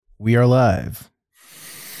We are live.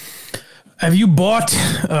 Have you bought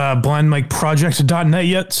blindmikeproject.net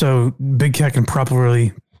yet so Big Cat can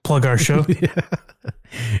properly plug our show? Yeah.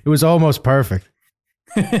 It was almost perfect.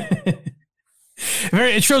 It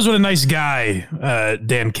shows what a nice guy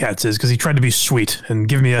Dan Katz is, because he tried to be sweet and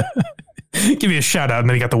give me a shout out, and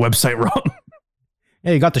then he got the website wrong.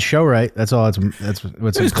 Yeah, you got the show right. That's all. That's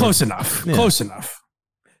what's it was close enough. Yeah. Close enough.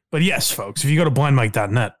 But yes, folks, if you go to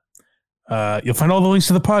blindmike.net, you'll find all the links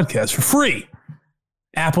to the podcast for free.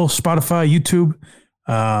 Apple, Spotify, YouTube,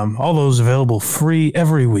 all those available free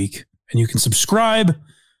every week. And you can subscribe,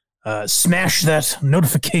 smash that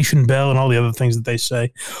notification bell and all the other things that they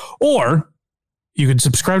say. Or you could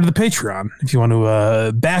subscribe to the Patreon. If you want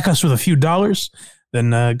to back us with a few dollars, then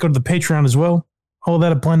go to the Patreon as well. All of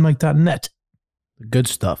that at blindmike.net. The good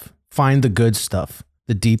stuff. Find the good stuff.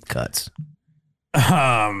 The deep cuts.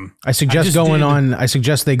 I suggest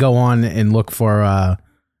they go on and look for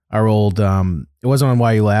our old it wasn't on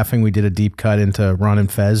Why You Laughing. We did a deep cut into Ron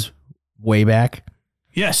and Fez way back.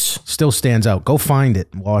 Yes. Still stands out. Go find it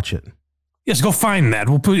and watch it. Yes, go find that.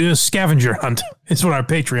 We'll put a scavenger hunt. It's what our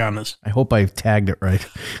Patreon is. I hope I tagged it right.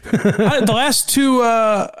 The last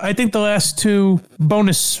two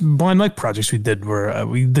bonus Blind Mike projects we did were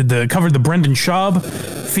covered the Brendan Schaub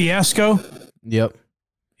fiasco. Yep.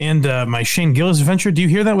 And my Shane Gillis adventure. Do you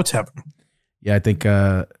hear that? What's happening? Yeah, I think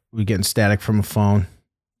we're getting static from a phone.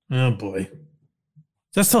 Oh boy.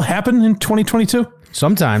 Does that still happen in 2022?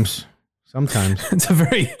 Sometimes. It's a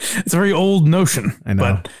very old notion. I know.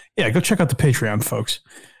 But yeah, go check out the Patreon, folks.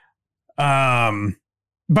 By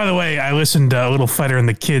the way, I listened to Little Fighter and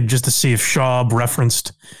the Kid just to see if Schaub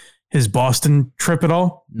referenced his Boston trip at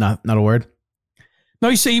all. Not a word. No,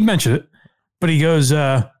 he mentioned it, but he goes,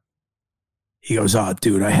 oh,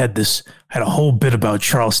 dude, I had a whole bit about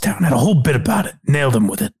Charlestown. Had a whole bit about it. Nailed him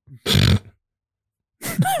with it.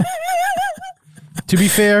 To be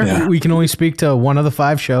fair, we can only speak to one of the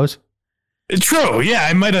 5 shows. True. Yeah,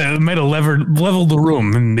 I might have leveled the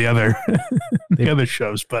room in the other other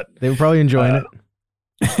shows, but they were probably enjoying it.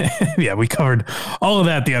 Yeah, we covered all of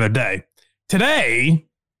that the other day. Today,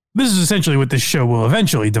 this is essentially what this show will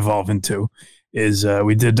eventually devolve into. Is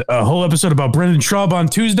we did a whole episode about Brendan Schaub on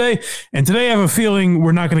Tuesday, and today I have a feeling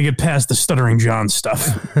we're not going to get past the Stuttering John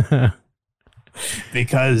stuff.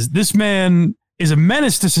 Because this man is a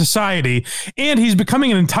menace to society, and he's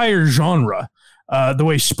becoming an entire genre. The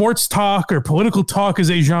way sports talk or political talk is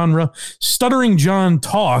a genre, Stuttering John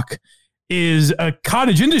talk is a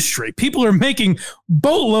cottage industry. People are making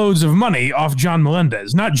boatloads of money off John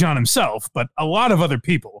Melendez. Not John himself, but a lot of other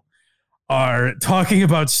people are talking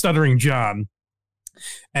about Stuttering John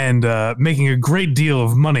and making a great deal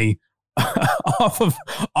of money off of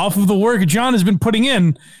the work John has been putting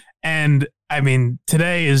in. And I mean,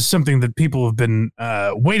 today is something that people have been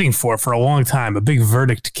waiting for a long time. A big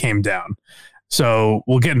verdict came down. So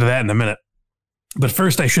we'll get into that in a minute. But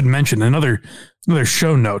first, I should mention another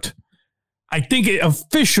show note. I think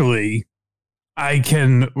officially I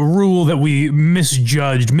can rule that we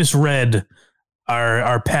misread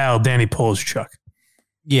our pal Danny Polschuk.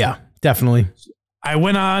 Yeah, definitely. I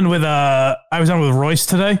was on with Royce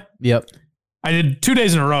today. Yep. I did 2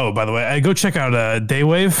 days in a row, by the way. I go check out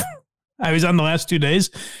Daywave. I was on the last 2 days,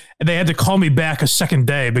 and they had to call me back a second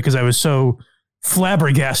day because I was so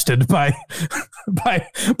flabbergasted by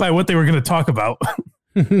what they were going to talk about.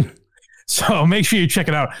 So make sure you check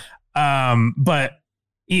it out. But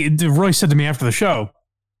Roy said to me after the show,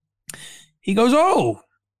 he goes,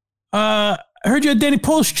 I heard you had Danny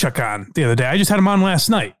Polschuk on the other day. I just had him on last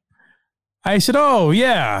night. I said, oh,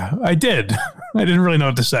 yeah, I did. I didn't really know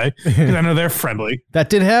what to say because I know they're friendly. That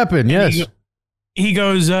did happen, yes. He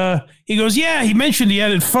goes, yeah, he mentioned he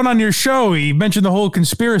had fun on your show. He mentioned the whole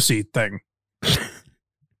conspiracy thing.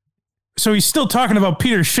 So he's still talking about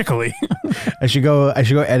Peter Schickele. I should go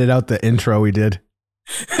edit out the intro we did.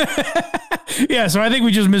 Yeah, so I think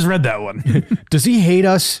we just misread that one. Does he hate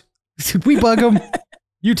us? Did we bug him?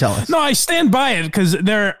 You tell us. No, I stand by it because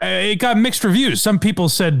it got mixed reviews. Some people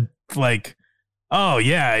said like, oh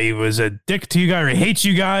yeah, he was a dick to you guys or he hates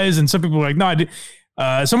you guys. And some people were like, no, I did.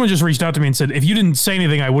 Someone just reached out to me and said, if you didn't say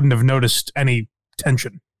anything, I wouldn't have noticed any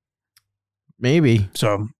tension. Maybe.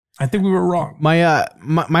 So I think we were wrong.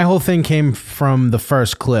 My whole thing came from the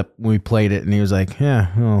first clip when we played it, and he was like, yeah,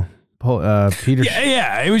 well, Peter.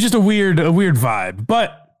 Yeah, it was just a weird vibe,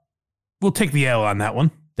 but we'll take the L on that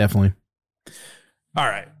one. Definitely. All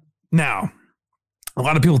right. Now, a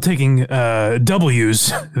lot of people taking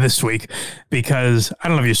W's this week because I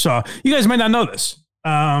don't know if you saw. You guys might not know this.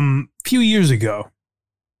 Few years ago,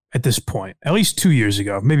 at this point, at least 2 years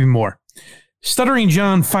ago, maybe more, Stuttering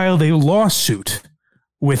John filed a lawsuit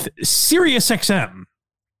with SiriusXM,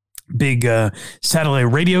 big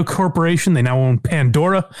satellite radio corporation. They now own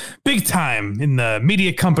Pandora, big time in the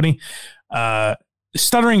media company.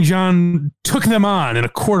 Stuttering John took them on in a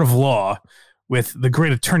court of law with the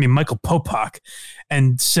great attorney Michael Popak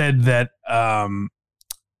and said that the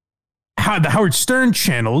Howard Stern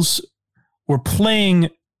channels were playing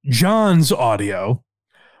John's audio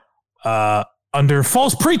under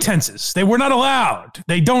false pretenses. They were not allowed.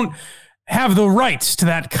 They don't have the rights to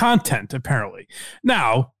that content, apparently.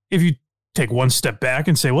 Now, if you take one step back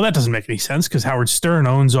and say, well, that doesn't make any sense because Howard Stern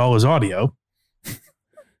owns all his audio.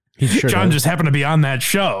 Sure John does. Just happened to be on that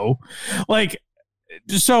show.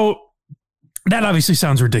 So that obviously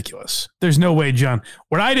sounds ridiculous. There's no way, John.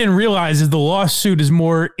 What I didn't realize is the lawsuit is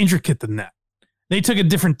more intricate than that. They took a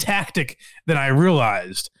different tactic than I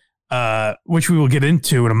realized, which we will get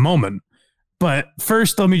into in a moment. But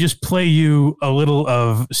first, let me just play you a little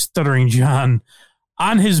of Stuttering John.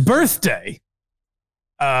 On his birthday,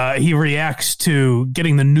 he reacts to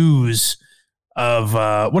getting the news of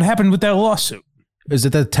what happened with that lawsuit. Is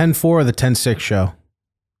it the 10-4 or the 10-6 show?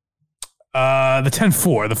 The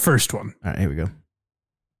 10-4, the first one. All right, here we go.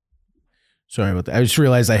 Sorry about that. I just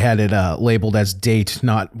realized I had it labeled as date,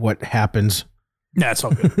 not what happens. Nah, it's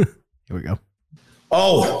all good. Here we go.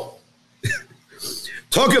 Oh,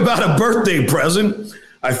 talk about a birthday present.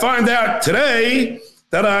 I find out today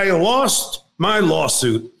that I lost my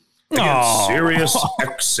lawsuit against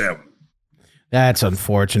SiriusXM. That's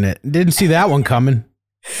unfortunate. Didn't see that one coming.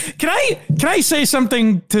 Can I say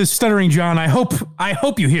something to Stuttering John? I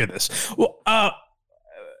hope you hear this. Well,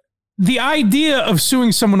 the idea of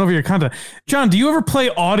suing someone over your content. John, do you ever play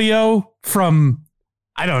audio from,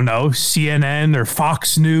 I don't know, CNN or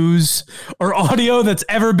Fox News, or audio that's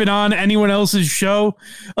ever been on anyone else's show?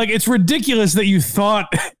 Like, it's ridiculous that you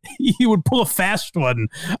thought you would pull a fast one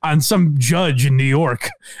on some judge in New York,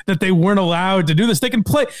 that they weren't allowed to do this. They can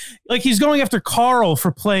play, like, he's going after Carl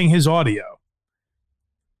for playing his audio.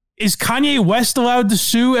 Is Kanye West allowed to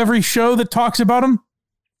sue every show that talks about him?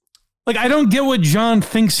 Like, I don't get what John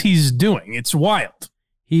thinks he's doing. It's wild.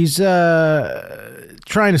 He's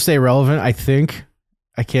trying to stay relevant, I think.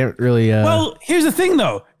 I can't really... Well, here's the thing,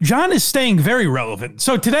 though. John is staying very relevant.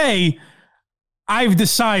 So today, I've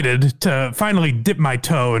decided to finally dip my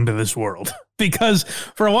toe into this world. Because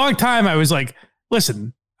for a long time, I was like,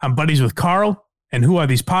 listen, I'm buddies with Carl, and Who Are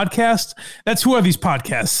These Podcasts? That's Who Are These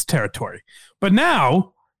Podcasts territory. But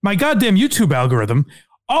now... my goddamn YouTube algorithm,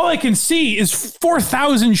 all I can see is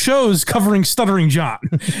 4,000 shows covering Stuttering John.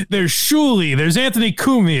 There's Shuli, there's Anthony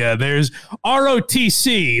Cumia, there's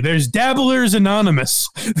ROTC, there's Dabblers Anonymous.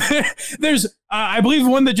 There's, I believe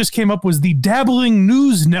one that just came up was the Dabbling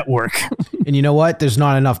News Network. And you know what? There's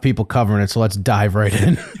not enough people covering it, so let's dive right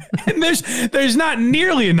in. And there's not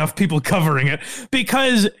nearly enough people covering it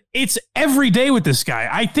because it's every day with this guy.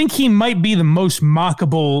 I think he might be the most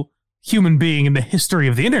mockable human being in the history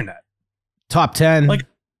of the internet. Top 10. Like,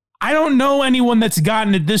 I don't know anyone that's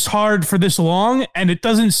gotten it this hard for this long, and it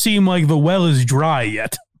doesn't seem like the well is dry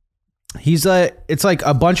yet. He's it's like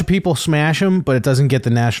a bunch of people smash him, but it doesn't get the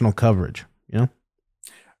national coverage, you know?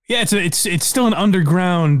 Yeah, it's still an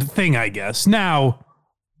underground thing, I guess. Now,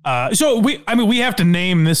 so we have to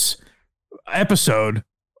name this episode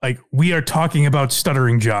like, we are talking about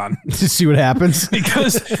Stuttering John. To see what happens.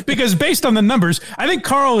 because based on the numbers, I think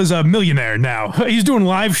Carl is a millionaire now. He's doing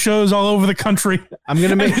live shows all over the country. I'm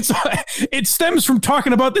gonna make it stems from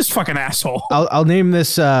talking about this fucking asshole. I'll name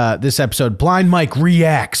this this episode Blind Mike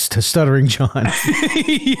Reacts to Stuttering John.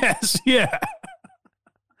 Yes, yeah.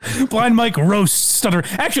 Blind Mike roasts Stuttering.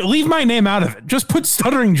 Actually, leave my name out of it. Just put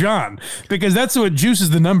Stuttering John, because that's what juices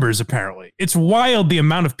the numbers, apparently. It's wild the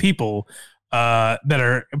amount of people that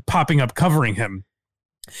are popping up covering him.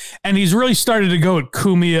 And he's really started to go at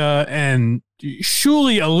Cumia and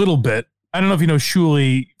Shuli a little bit. I don't know if you know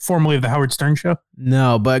Shuli, formerly of the Howard Stern Show.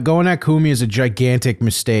 No, but going at Cumia is a gigantic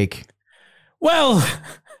mistake. Well,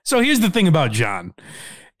 so here's the thing about John,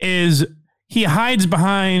 is he hides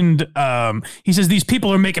behind, he says, these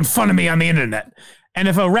people are making fun of me on the internet. And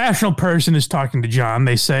if a rational person is talking to John,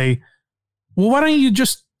 they say, well, why don't you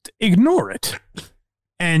just ignore it?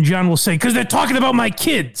 And John will say, because they're talking about my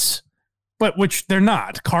kids. But which they're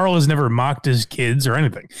not. Carl has never mocked his kids or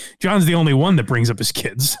anything. John's the only one that brings up his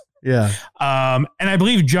kids. Yeah. And I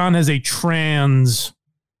believe John has a trans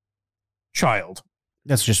child.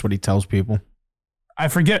 That's just what he tells people. I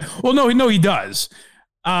forget. Well, no, he does.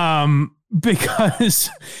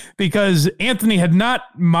 Because Anthony had not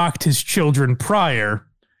mocked his children prior.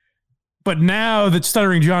 But now that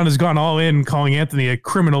Stuttering John has gone all in, calling Anthony a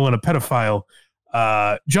criminal and a pedophile,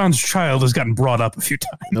 John's child has gotten brought up a few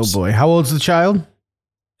times. Oh boy. How old's the child?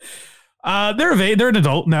 They're an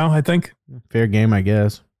adult now, I think. Fair game, I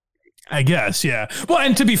guess. Yeah. Well,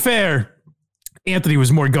 and to be fair, Anthony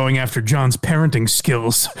was more going after John's parenting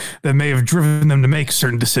skills that may have driven them to make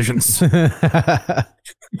certain decisions.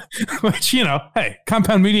 Which, hey,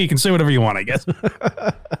 Compound Media, you can say whatever you want, I guess.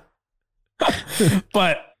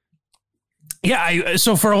 But yeah,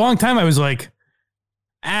 so for a long time I was like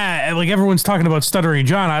everyone's talking about Stuttering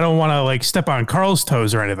John. I don't want to step on Carl's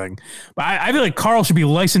toes or anything. But I feel like Carl should be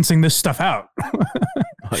licensing this stuff out.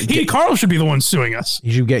 Carl should be the one suing us.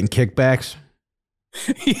 You should be getting kickbacks.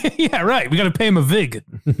 Yeah, right. We got to pay him a vig.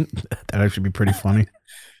 That'd actually be pretty funny.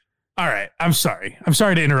 All right. I'm sorry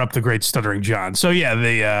to interrupt the great Stuttering John. So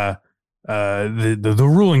yeah, the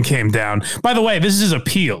ruling came down. By the way, this is his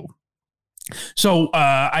appeal. So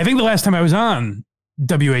I think the last time I was on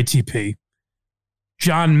WATP,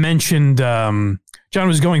 John mentioned John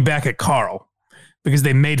was going back at Carl because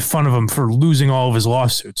they made fun of him for losing all of his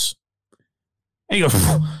lawsuits. And he goes,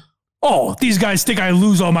 "Oh, these guys think I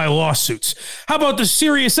lose all my lawsuits. How about the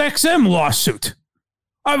Sirius XM lawsuit?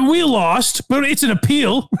 We lost, but it's an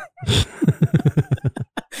appeal."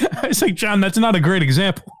 I was like, John, that's not a great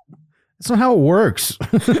example. That's not how it works.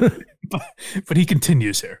 But he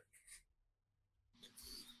continues here.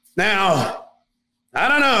 Now, I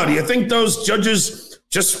don't know. Do you think those judges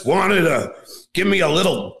just wanted to give me a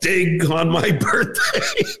little dig on my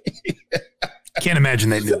birthday? Can't imagine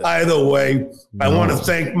they did that. Either way, I want to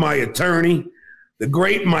thank my attorney, the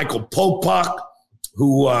great Michael Popak,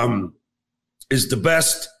 who is the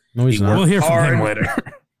best. No, he's not. We'll hear from him later.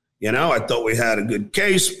 I thought we had a good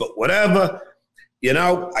case, but whatever.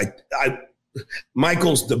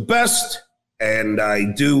 Michael's the best, and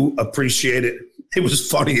I do appreciate it. It was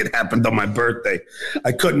funny. It happened on my birthday.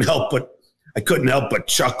 I couldn't help but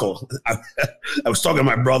chuckle. I was talking to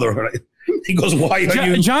my brother. He goes, "Why are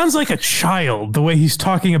you?" John's like a child the way he's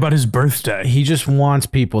talking about his birthday. He just wants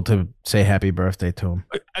people to say happy birthday to him.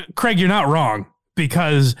 Craig, you're not wrong,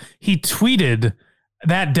 because he tweeted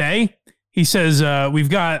that day. He says, "We've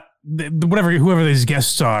got whoever these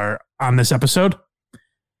guests are on this episode."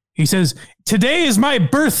 He says, "Today is my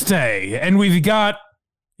birthday, and we've got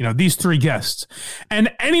these 3 guests,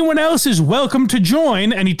 and anyone else is welcome to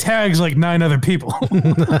join." And he tags 9 other people.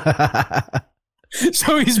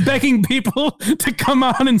 So he's begging people to come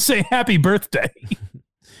on and say happy birthday.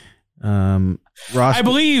 Ross, I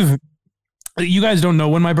believe you guys don't know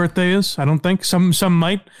when my birthday is. I don't think some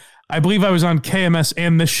might. I believe I was on KMS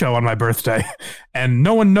and this show on my birthday, and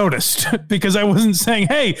no one noticed because I wasn't saying,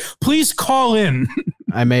 "Hey, please call in."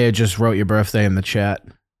 I may have just wrote your birthday in the chat.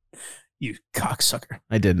 You cocksucker.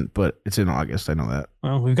 I didn't, but it's in August. I know that.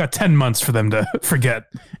 Well, we've got 10 months for them to forget.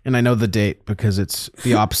 And I know the date because it's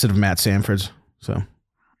the opposite of Matt Sanford's. So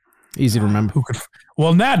easy to remember.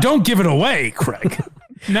 Well, now don't give it away, Craig.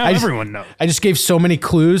 Now everyone knows. I just gave so many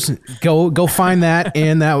clues. Go find that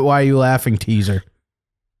and that Why Are You Laughing teaser.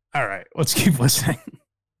 All right, let's keep listening.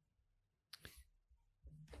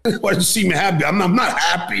 Why does it seem happy? I'm not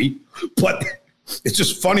happy, but it's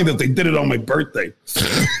just funny that they did it on my birthday.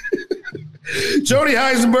 Jody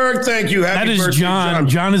Heisenberg, thank you. Happy birthday, John.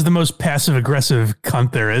 John is the most passive-aggressive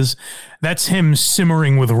cunt there is. That's him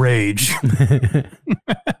simmering with rage.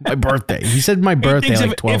 My birthday. He said my birthday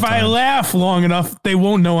like 12 times. If I laugh long enough, they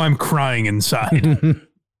won't know I'm crying inside.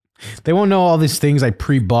 They won't know all these things I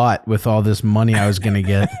pre-bought with all this money I was going to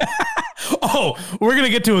get. Oh, we're going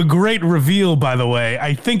to get to a great reveal, by the way.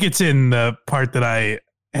 I think it's in the part that I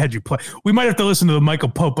had you play. We might have to listen to the Michael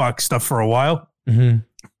Popak stuff for a while. Mm-hmm.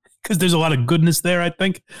 Because there's a lot of goodness there, I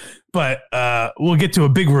think. But we'll get to a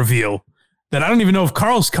big reveal that I don't even know if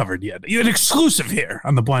Carl's covered yet. An exclusive here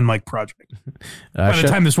on the Blind Mike Project. By the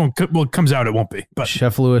time this one comes out, it won't be. But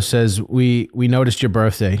Chef Lewis says, we noticed your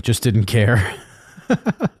birthday, just didn't care.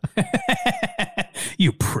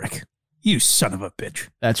 You prick. You son of a bitch.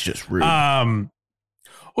 That's just rude. Well,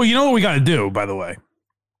 you know what we got to do, by the way?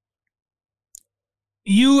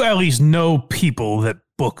 You at least know people that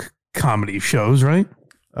book comedy shows, right?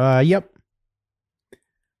 Yep.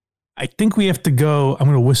 I think we have to go. I'm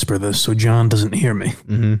going to whisper this so John doesn't hear me.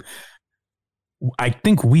 Mm-hmm. I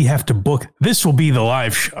think we have to book. This will be the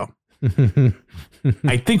live show.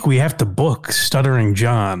 I think we have to book Stuttering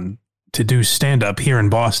John to do stand up here in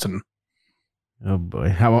Boston. Oh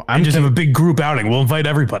boy. I'm just have a big group outing. We'll invite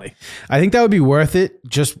everybody. I think that would be worth it.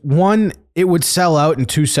 Just one, it would sell out in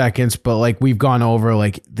 2 seconds, but we've gone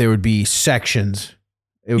over, there would be sections.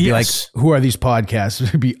 It would be who are these podcasts?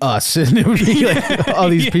 It would be us. And it would be all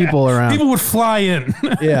these people around. People would fly in.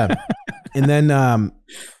 Yeah. And then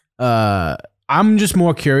I'm just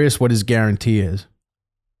more curious what his guarantee is.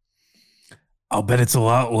 I'll bet it's a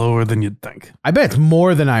lot lower than you'd think. I bet it's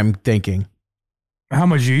more than I'm thinking. How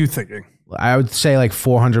much are you thinking? I would say like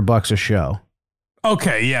 $400 a show.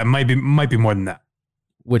 Okay, yeah, might be more than that.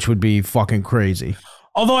 Which would be fucking crazy.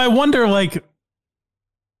 Although I wonder, like,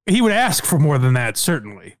 he would ask for more than that,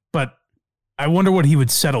 certainly. But I wonder what he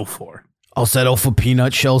would settle for. I'll settle for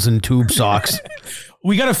peanut shells and tube socks.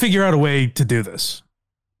 We got to figure out a way to do this.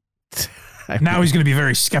 Now he's going to be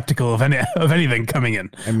very skeptical of anything coming in.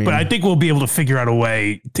 But I think we'll be able to figure out a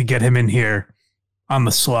way to get him in here on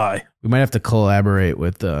the sly. We might have to collaborate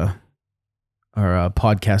with our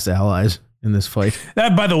podcast allies in this fight.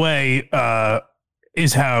 That, by the way,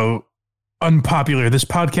 is how unpopular this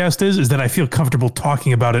podcast is that I feel comfortable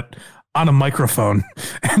talking about it on a microphone,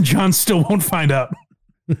 and John still won't find out.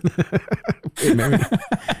 Maybe.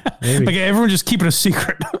 Like, everyone just keep it a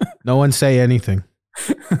secret. No one say anything.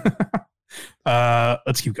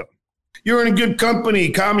 Let's keep going. You're in good company.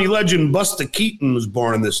 Comedy legend Buster Keaton was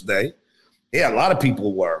born on this day. Yeah, a lot of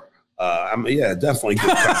people were. Yeah, definitely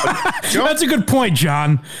good company. That's a good point,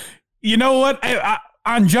 John. You know what?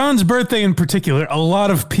 On John's birthday in particular, a lot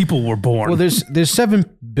of people were born. Well, there's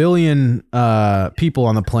 7 billion people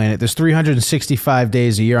on the planet. There's 365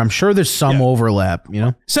 days a year. I'm sure there's some overlap,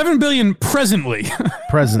 7 billion presently.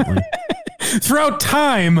 Presently. Throughout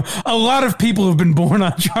time, a lot of people have been born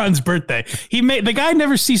on John's birthday. The guy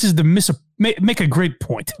never ceases to make a great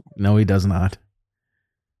point. No, he does not.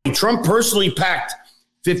 Trump personally packed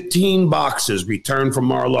 15 boxes returned from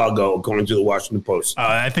Mar-a-Lago, according to the Washington Post.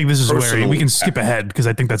 I think this is where we can skip ahead because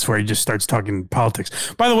I think that's where he just starts talking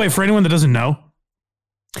politics. By the way, for anyone that doesn't know,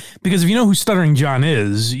 because if you know who Stuttering John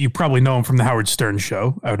is, you probably know him from the Howard Stern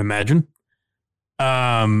show, I would imagine.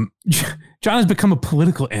 John has become a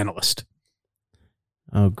political analyst.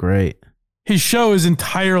 Oh, great. His show is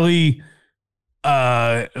entirely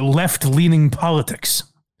left-leaning politics.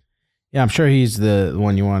 Yeah, I'm sure he's the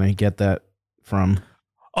one you want to get that from.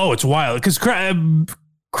 Oh, it's wild because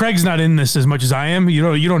Craig's not in this as much as I am.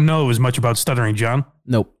 You don't know as much about Stuttering John.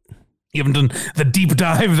 Nope. You haven't done the deep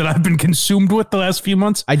dive that I've been consumed with the last few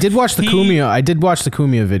months. I did watch the Cumia. I did watch the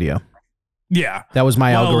Cumia video. Yeah, that was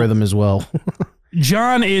my algorithm as well.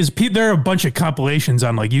 John is. There are a bunch of compilations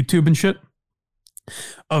on like YouTube and shit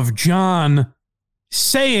of John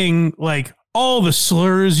saying like all the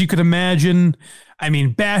slurs you could imagine. I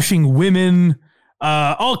mean, bashing women,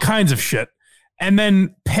 all kinds of shit. And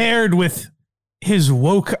then paired with his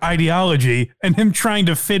woke ideology and him trying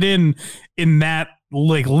to fit in that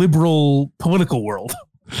like liberal political world.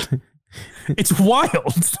 It's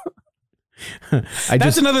wild.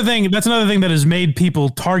 That's another thing that has made people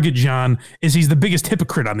target John is he's the biggest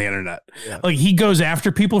hypocrite on the internet. Yeah. Like he goes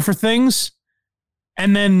after people for things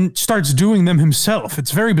and then starts doing them himself.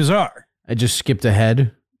 It's very bizarre. I just skipped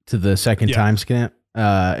ahead to the second time stamp.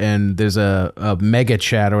 And there's a mega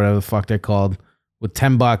chat or whatever the fuck they're called with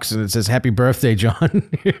 $10 and it says, "Happy birthday, John.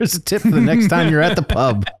 Here's a tip for the next time you're at the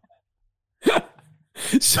pub."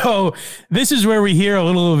 So this is where we hear a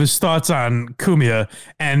little of his thoughts on Cumia,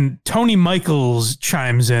 and Tony Michaels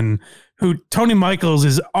chimes in, who Tony Michaels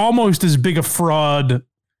is almost as big a fraud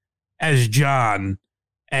as John.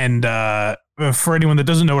 And for anyone that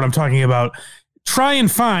doesn't know what I'm talking about, try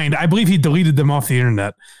and find, I believe he deleted them off the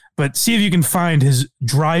internet, but see if you can find his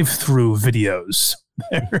drive-through videos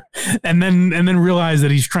there, and then realize that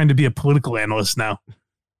he's trying to be a political analyst now.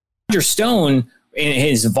 Roger Stone, in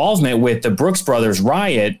his involvement with the Brooks Brothers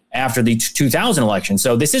riot after the 2000 election.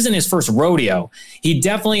 So this isn't his first rodeo. He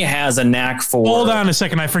definitely has a knack for... Hold on a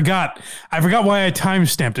second. I forgot why I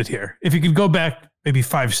time-stamped it here. If you could go back maybe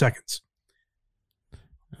 5 seconds.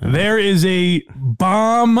 There is a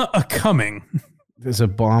bomb a-coming. There's a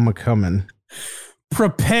bomb a-coming.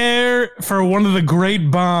 Prepare for one of the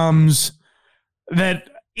great bombs that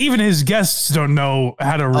even his guests don't know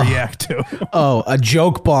how to react to. Oh, a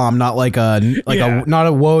joke bomb, not like not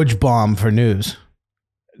a Woj bomb for news.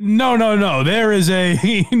 No. There is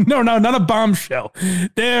not a bombshell.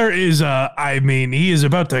 There is he is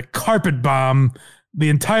about to carpet bomb the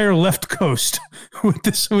entire left coast with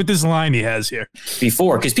this line he has here.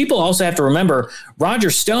 Before, because people also have to remember Roger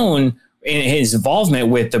Stone, in his involvement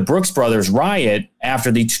with the Brooks Brothers riot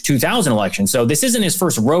after the 2000 election. So this isn't his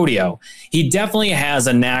first rodeo. He definitely has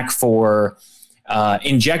a knack for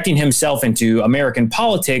injecting himself into American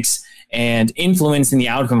politics and influencing the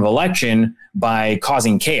outcome of election by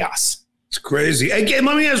causing chaos. It's crazy. Again,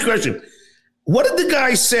 let me ask a question. What did the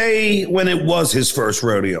guy say when it was his first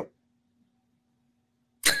rodeo?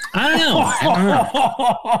 I don't know.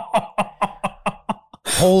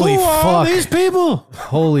 Holy Who fuck. are these people?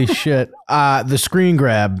 Holy shit. The screen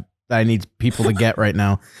grab that I need people to get right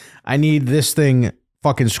now. I need this thing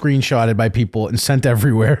fucking screenshotted by people and sent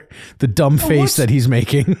everywhere. The dumb face that he's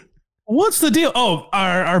making. What's the deal? Oh,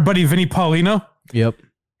 our buddy Vinny Paulino. Yep.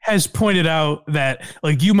 Has pointed out that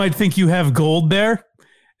like you might think you have gold there.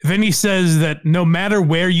 Vinny says that no matter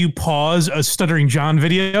where you pause a Stuttering John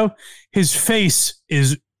video, his face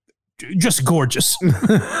is just gorgeous.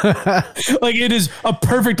 Like it is a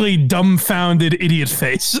perfectly dumbfounded idiot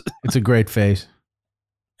face. It's a great face.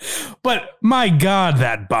 But my God,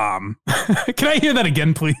 that bomb. Can I hear that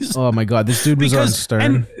again, please? Oh my God, this dude was on Stern.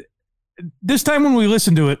 And this time when we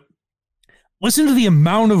listen to it, listen to the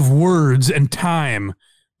amount of words and time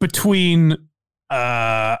between,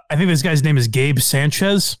 I think this guy's name is Gabe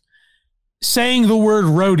Sanchez, saying the word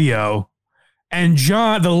rodeo and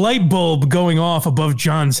John, the light bulb going off above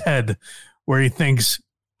John's head where he thinks,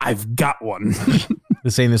 I've got one.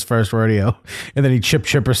 This ain't his first rodeo. And then he Chip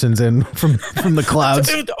Chipperson's in from the clouds.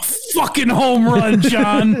 A fucking home run,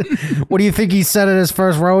 John. What do you think he said at his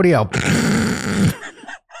first rodeo?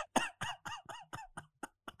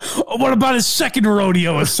 What about his second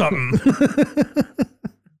rodeo or something?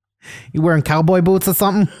 You wearing cowboy boots or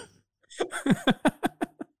something?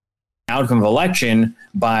 Outcome of election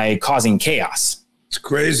by causing chaos. It's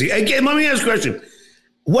crazy. Hey, Gabe, let me ask a question.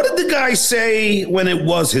 What did the guy say when it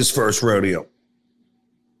was his first rodeo?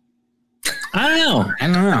 I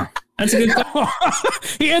don't know. That's a good question.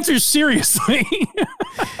 He answers seriously.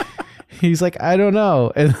 He's like, I don't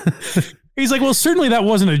know. And he's like, well, certainly that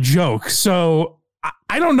wasn't a joke. So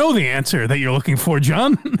I don't know the answer that you're looking for,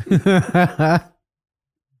 John.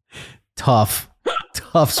 Tough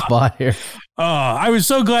spot here. I was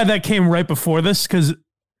so glad that came right before this because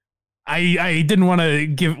I didn't want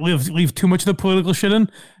to leave too much of the political shit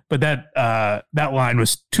in, but that line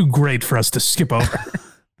was too great for us to skip over.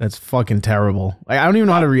 That's fucking terrible. Like, I don't even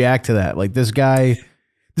know how to react to that. Like this guy's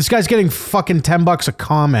getting fucking $10 a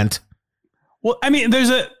comment. Well, I mean, here's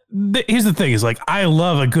the thing is like, I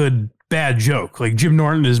love a good bad joke. Like Jim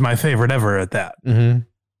Norton is my favorite ever at that. Mm-hmm.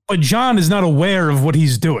 But John is not aware of what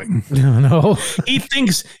he's doing. No. He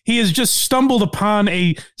thinks he has just stumbled upon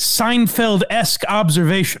a Seinfeld-esque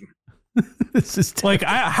observation. This is like,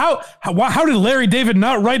 how did Larry David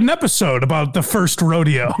not write an episode about the first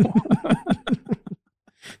rodeo?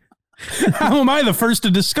 How am I the first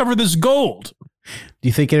to discover this gold? Do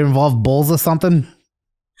you think it involved bulls or something?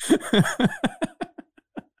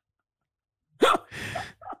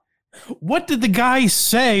 What did the guy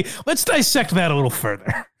say? Let's dissect that a little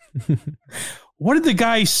further. What did the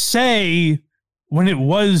guy say when it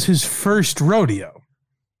was his first rodeo?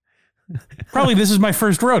 Probably this is my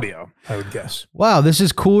first rodeo, I would guess. Wow, this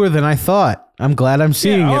is cooler than I thought. I'm glad I'm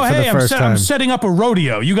seeing it for the first time. I'm setting up a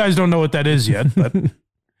rodeo. You guys don't know what that is yet, but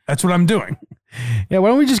that's what I'm doing. Yeah, why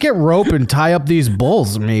don't we just get rope and tie up these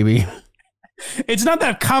bulls, maybe? It's not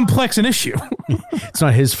that complex an issue. It's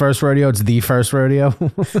not his first rodeo, it's the first rodeo. Do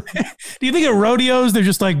you think at rodeos, they're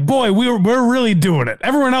just like, boy, we're really doing it.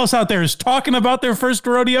 Everyone else out there is talking about their first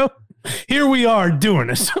rodeo. Here we are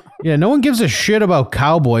doing it. Yeah, no one gives a shit about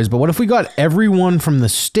cowboys, but what if we got everyone from the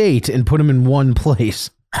state and put them in one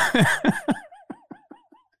place?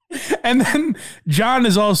 And then John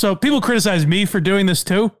is also, people criticize me for doing this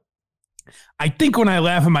too. I think when I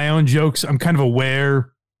laugh at my own jokes, I'm kind of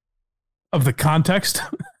aware of the context.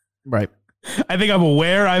 Right. I think I'm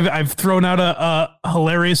aware I've thrown out a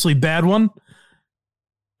hilariously bad one.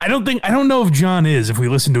 I don't know if John is, if we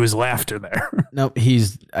listen to his laughter there. No,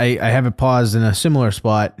 I have it paused in a similar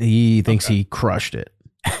spot. He thinks he crushed it.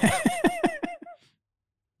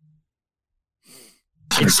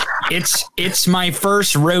 It's my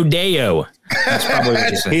first rodeo. That's probably what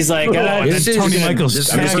he said. He's like, Tony Michaels.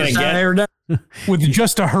 I'm just going to get with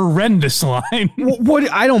just a horrendous line.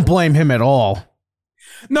 What? I don't blame him at all.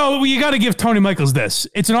 No, you got to give Tony Michaels this.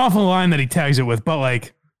 It's an awful line that he tags it with, but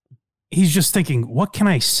like, he's just thinking, what can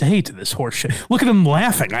I say to this horseshit? Look at him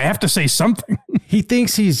laughing. I have to say something. He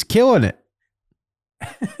thinks he's killing it.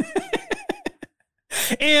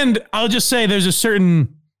 And I'll just say there's a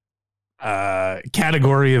certain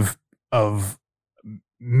category of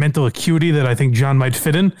mental acuity that I think John might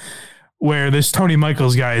fit in, where this Tony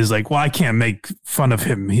Michaels guy is like, well, I can't make fun of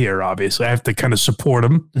him here, obviously. I have to kind of support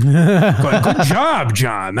him. But good job,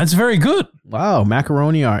 John. That's very good. Wow,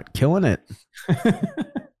 macaroni art. Killing it.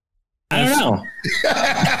 I don't know.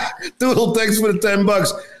 Doodle, thanks for the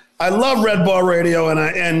 $10. I love Red Bar Radio,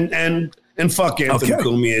 and fuck Anthony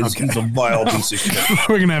Cumia. He's a vile piece of shit.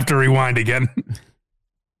 We're gonna have to rewind again.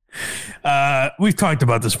 We've talked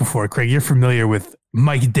about this before, Craig. You're familiar with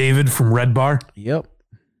Mike David from Red Bar? Yep.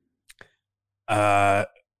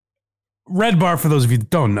 Red Bar, for those of you that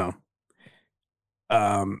don't know,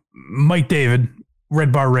 Mike David,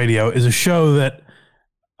 Red Bar Radio, is a show that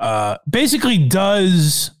basically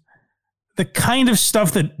does the kind of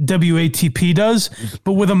stuff that WATP does,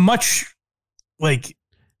 but with a much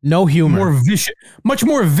no humor, much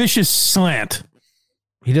more vicious slant.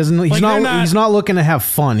 He doesn't. He's not looking to have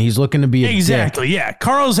fun. He's looking to be a exactly. dick. Yeah,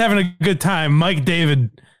 Carl's having a good time. Mike David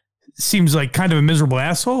seems like kind of a miserable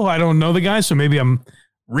asshole. I don't know the guy, so maybe I'm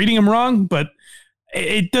reading him wrong, but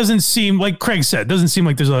it doesn't seem, like Craig said, doesn't seem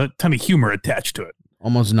like there's a ton of humor attached to it.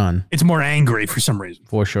 Almost none. It's more angry for some reason.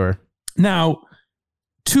 For sure. Now,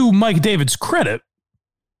 to Mike David's credit,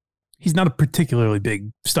 he's not a particularly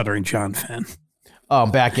big Stuttering John fan. Oh,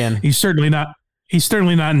 back in. He's certainly not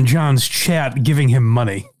in John's chat giving him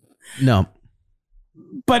money. No.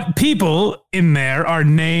 But people in there are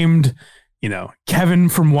named, Kevin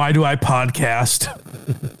from Why Do I Podcast,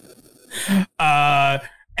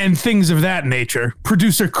 and things of that nature.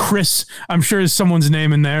 Producer Chris, I'm sure is someone's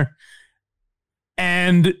name in there.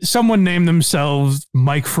 And someone named themselves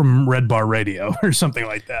Mike from Red Bar Radio or something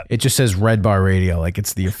like that. It just says Red Bar Radio, like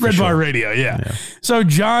it's the official. Red Bar Radio, yeah. So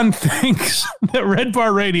John thinks that Red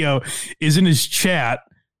Bar Radio is in his chat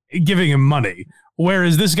giving him money,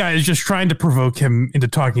 whereas this guy is just trying to provoke him into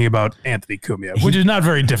talking about Anthony Cumia, which is not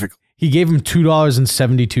very difficult. He gave him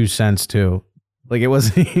 $2.72 too. Like it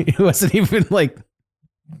wasn't even like,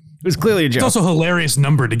 it was clearly a joke. It's also a hilarious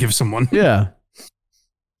number to give someone. Yeah.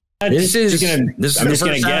 This is the first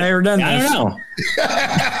time I've ever done this. I don't know.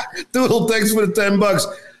 Doodle, thanks for the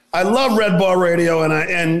 $10. I love Red Bar Radio,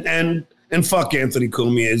 and fuck Anthony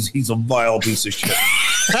Cumia. He's a vile piece of shit.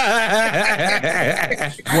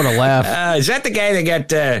 What a laugh. Is that the guy that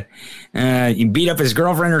got you beat up his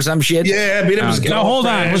girlfriend or some shit? Yeah, beat up his girlfriend. Now hold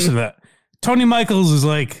on, listen to that. Tony Michaels is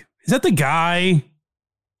like, is that the guy?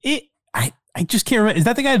 I just can't remember. Is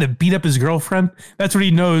that the guy that beat up his girlfriend? That's what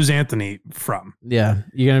he knows Anthony from. Yeah.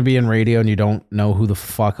 You're going to be in radio and you don't know who the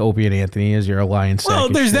fuck Opie and Anthony is. You're a lying sack. Well,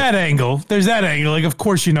 there's that angle. Like, of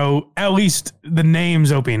course, at least the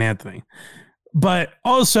names Opie and Anthony. But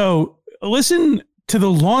also, listen to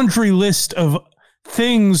the laundry list of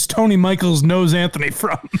things Tony Michaels knows Anthony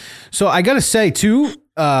from. So I got to say, too,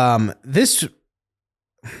 I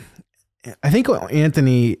think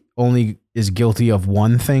Anthony only is guilty of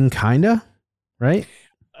one thing, kind of. Right?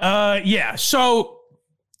 Yeah. So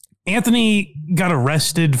Anthony got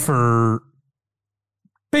arrested for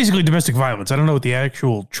basically domestic violence. I don't know what the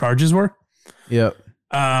actual charges were. Yep.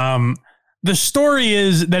 The story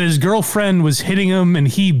is that his girlfriend was hitting him and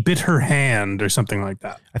he bit her hand or something like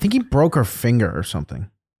that. I think he broke her finger or something.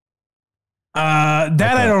 I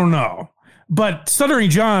don't know. But Stuttering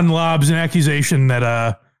John lobs an accusation that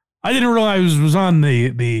I didn't realize was on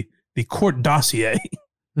the court dossier.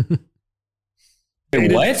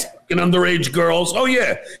 What? And underage girls. Oh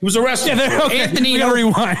yeah, he was arrested. Yeah, okay. Anthony,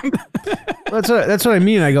 rewind. That's what I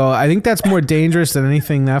mean. I think that's more dangerous than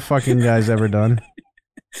anything that fucking guy's ever done.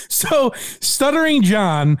 So, Stuttering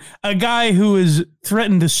John, a guy who is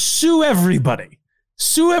threatened to sue everybody,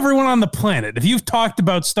 sue everyone on the planet. If you've talked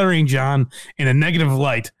about Stuttering John in a negative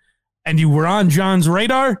light and you were on John's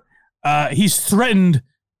radar, he's threatened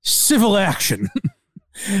civil action.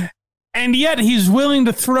 And yet he's willing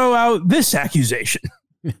to throw out this accusation.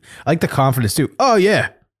 I like the confidence too. Oh yeah.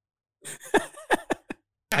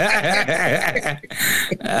 Is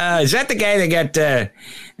that the guy that got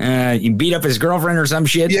you beat up his girlfriend or some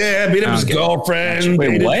shit? Yeah, beat up his girlfriend.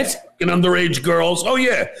 Wait, what? And underage girls. Oh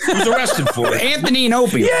yeah, he was arrested for it. Anthony and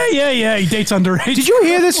Opie. Yeah. He dates underage. Did you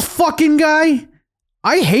hear this fucking guy?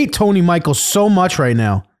 I hate Tony Michaels so much right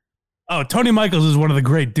now. Oh, Tony Michaels is one of the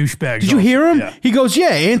great douchebags. Did you hear him? Yeah. He goes, yeah,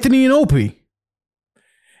 Anthony and Opie.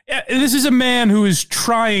 Yeah, this is a man who is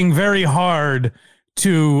trying very hard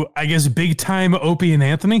to, I guess, big time Opie and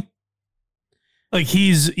Anthony. Like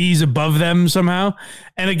he's above them somehow.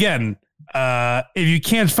 And again, if you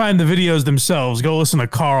can't find the videos themselves, go listen to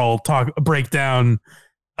Carl break down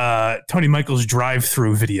Tony Michaels'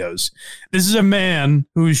 drive-through videos. This is a man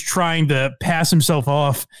who's trying to pass himself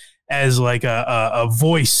off as like a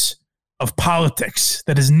voice of politics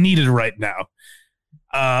that is needed right now.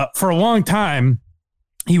 For a long time,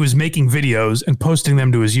 he was making videos and posting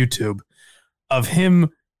them to his YouTube of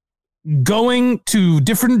him going to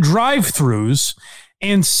different drive-thrus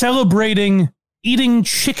and celebrating eating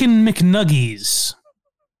chicken McNuggies.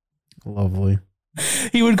 Lovely.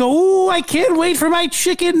 He would go, "Ooh, I can't wait for my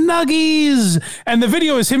chicken nuggies." And the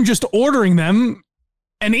video is him just ordering them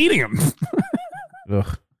and eating them.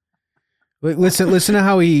 Ugh. Listen to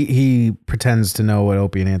how he pretends to know what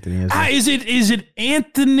Opie and Anthony is. Is it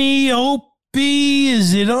Anthony Opie?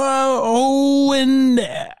 Is it Owen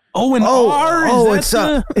R?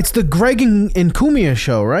 It's the Greg and Cumia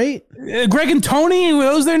show, right? Greg and Tony, are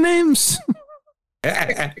those their names?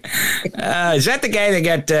 Is that the guy that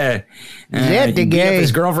got beat up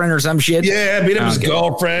his girlfriend or some shit? Yeah, beat up his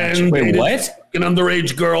girlfriend. Wait, what? And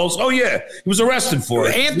underage girls. Oh, yeah. He was arrested for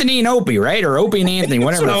it. Anthony and Opie, right? Or Opie and Anthony,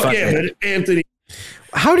 whatever the fuck. Yeah, Anthony.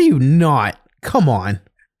 How do you not? Come on.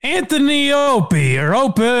 Anthony Opie or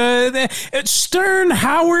Opie. Stern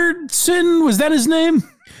Howardson, was that his name?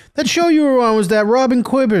 That show you were on was that Robin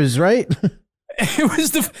Quibbers, right?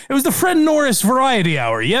 It was the Fred Norris Variety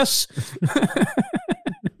Hour, yes?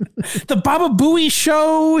 The Baba Booey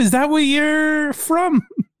Show, is that where you're from?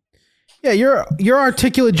 Yeah, you're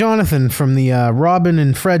Articulate Jonathan from the Robin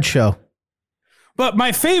and Fred show. But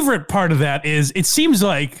my favorite part of that is it seems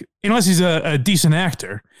like, unless he's a decent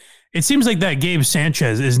actor, it seems like that Gabe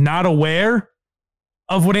Sanchez is not aware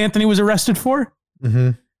of what Anthony was arrested for.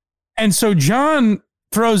 Mm-hmm. And so John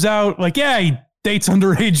throws out, like, yeah, he dates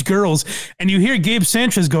underage girls. And you hear Gabe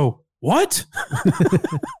Sanchez go, what?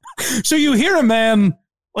 So you hear a man,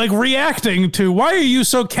 like, reacting to, why are you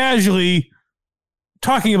so casually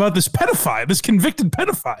talking about this pedophile, this convicted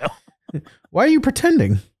pedophile? Why are you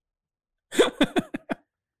pretending?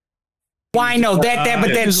 Why no that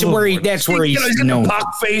but that's where he's he's got known. the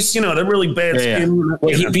pock face, that really bad skin.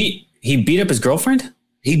 Well, he beat up his girlfriend?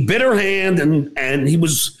 He bit her hand and he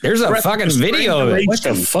was. There's a fucking video of it. What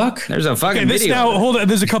the fuck? There's a fucking video. Now, hold on.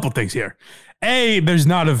 There's a couple things here. There's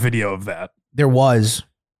not a video of that. There was.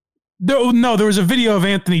 No, there was a video of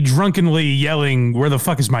Anthony drunkenly yelling, "Where the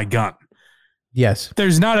fuck is my gun?" Yes.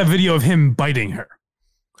 There's not a video of him biting her.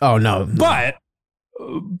 Oh, no.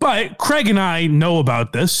 But Craig and I know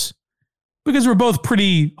about this because we're both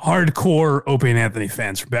pretty hardcore Opie and Anthony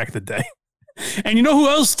fans from back in the day. And you know who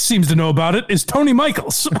else seems to know about it is Tony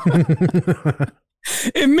Michaels.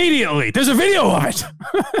 Immediately. There's a video of it.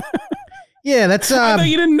 Yeah, that's I thought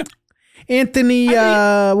you didn't. Anthony,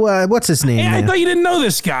 what's his name? I thought you didn't know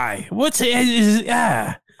this guy. What's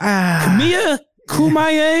Kamiya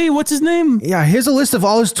Kumaye? What's his name? Yeah, here's a list of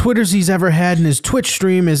all his Twitters he's ever had, and his Twitch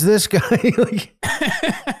stream is this guy.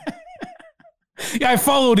 Yeah, I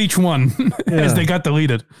followed each one as they got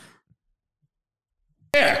deleted.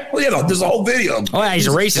 Yeah, well, there's a whole video. Oh, yeah, he's a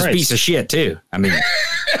racist piece of shit too. I mean,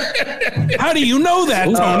 how do you know that,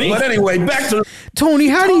 Tony? But anyway, back to Tony.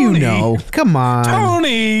 How do you know? Come on,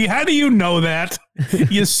 Tony. How do you know that?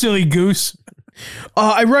 You silly goose.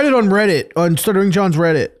 I read it on Reddit, on Stuttering John's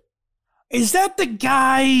Reddit. Is that the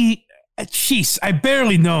guy? Jeez, I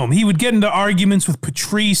barely know him. He would get into arguments with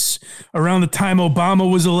Patrice around the time Obama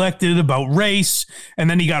was elected about race, and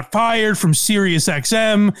then he got fired from Sirius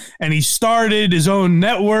XM, and he started his own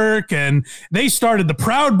network, and they started the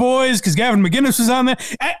Proud Boys because Gavin McInnes was on there.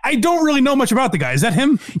 I don't really know much about the guy. Is that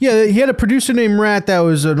him? Yeah, he had a producer named Rat that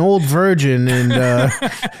was an old virgin, and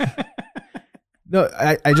no,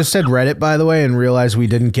 I just said Reddit, by the way, and realized we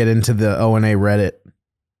didn't get into the O&A Reddit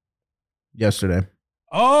yesterday.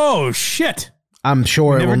 Oh, shit. I'm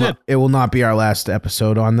sure it will not be our last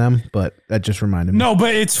episode on them, but that just reminded me. No,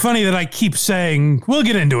 but it's funny that I keep saying, we'll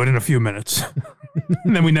get into it in a few minutes.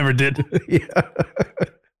 And then we never did. Yeah.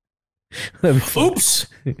 Oops.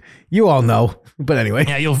 You all know. But anyway.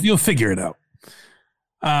 Yeah, you'll figure it out.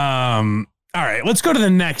 All right, let's go to the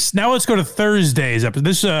next. Now let's go to Thursday's episode.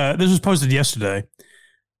 This was posted yesterday.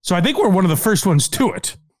 So I think we're one of the first ones to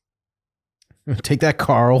it. Take that,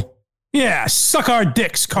 Carl. Yeah, suck our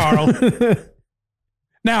dicks, Carl.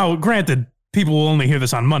 Now, granted, people will only hear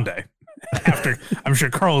this on Monday. After, I'm sure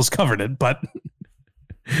Carl's covered it, but...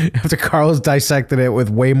 After Carl's dissected it with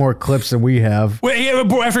way more clips than we have.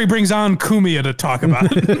 After he brings on Kumia to talk about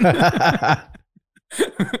it.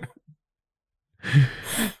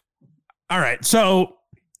 All right, so...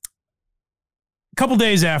 A couple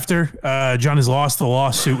days after, John has lost the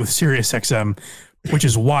lawsuit with SiriusXM, which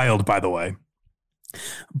is wild, by the way.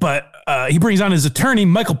 But he brings on his attorney,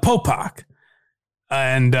 Michael Popak.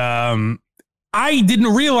 And I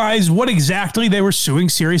didn't realize what exactly they were suing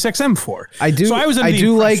SiriusXM for. I do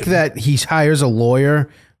like that he hires a lawyer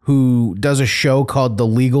who does a show called the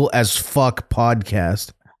Legal as Fuck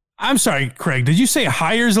podcast. I'm sorry, Craig. Did you say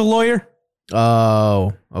hires a lawyer?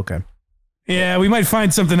 Oh, okay. Yeah, we might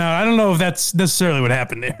find something out. I don't know if that's necessarily what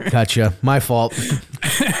happened there. Gotcha. My fault.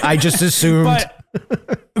 I just assumed.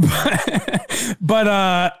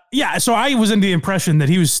 But yeah, so I was under the impression that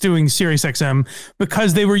he was suing SiriusXM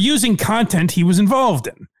because they were using content he was involved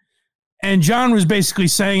in. And John was basically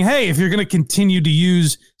saying, hey, if you're going to continue to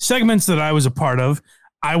use segments that I was a part of,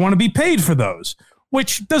 I want to be paid for those,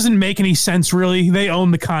 which doesn't make any sense, really. They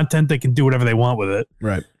own the content. They can do whatever they want with it.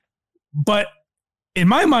 Right. But in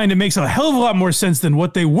my mind, it makes a hell of a lot more sense than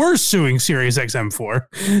what they were suing SiriusXM for.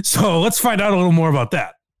 So let's find out a little more about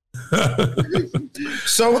that.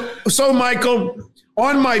 So Michael,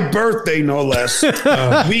 on my birthday, no less,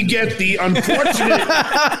 we get the unfortunate.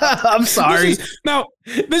 I'm sorry.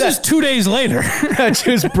 This is 2 days later. That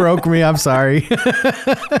just broke me. I'm sorry.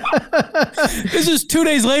 This is 2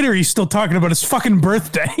 days later. He's still talking about his fucking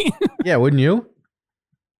birthday. Yeah, wouldn't you?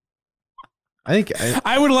 I think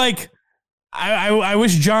I would like. I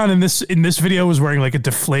wish John in this video was wearing like a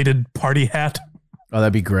deflated party hat. Oh,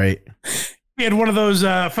 that'd be great. He had one of those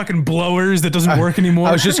fucking blowers that doesn't work anymore.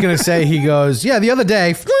 I was just gonna say, he goes, yeah, the other day,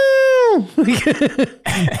 he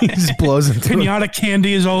just blows into pinata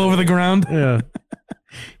candy is all over the ground. Yeah,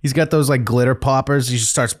 he's got those like glitter poppers. He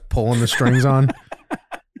just starts pulling the strings on.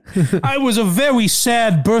 I was a very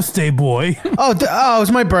sad birthday boy. It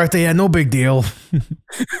was my birthday. Yeah, no big deal.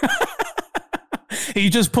 He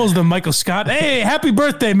just pulls the Michael Scott. Hey, happy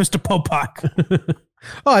birthday, Mr. Popak.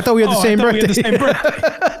 Oh, I thought we had the same birthday.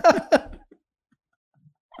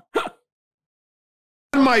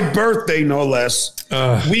 On my birthday, no less,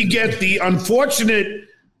 we get the unfortunate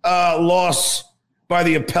loss by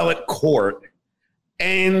the appellate court.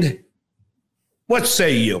 And what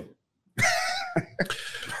say you?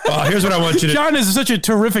 Here's what I want you to. John is such a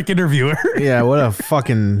terrific interviewer. Yeah, what a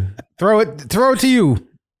fucking throw it to you.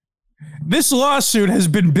 This lawsuit has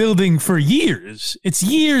been building for years. It's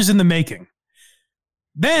years in the making.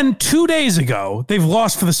 Then 2 days ago, they've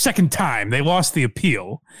lost for the second time. They lost the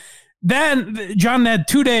appeal. Then John had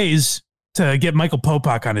 2 days to get Michael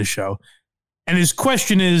Popak on his show. And his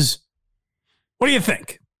question is, what do you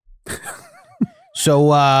think? So,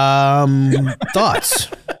 thoughts?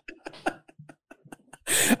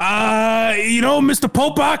 Mr.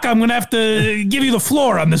 Popak, I'm going to have to give you the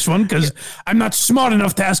floor on this one because I'm not smart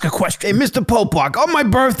enough to ask a question. Hey, Mr. Popak, on my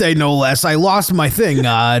birthday, no less, I lost my thing.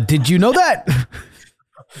 Did you know that?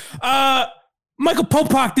 Michael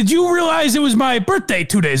Popak, did you realize it was my birthday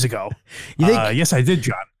 2 days ago? Yes, I did,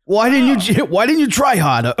 John. Why didn't you try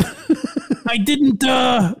harder? I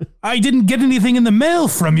didn't get anything in the mail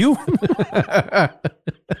from you.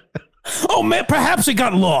 Oh, man, perhaps it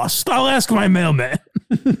got lost. I'll ask my mailman.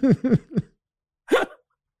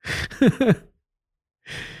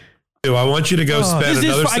 I want you to go spend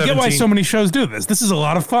another 17. I get why so many shows do this. This is a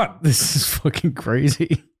lot of fun. This is fucking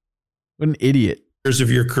crazy. What an idiot. Years of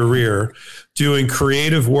your career doing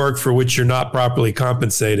creative work for which you're not properly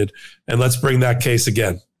compensated. And let's bring that case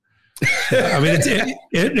again. I mean,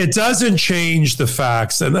 it doesn't change the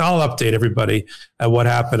facts. And I'll update everybody at what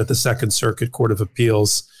happened at the Second Circuit Court of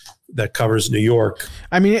Appeals that covers New York.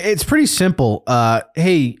 I mean, it's pretty simple.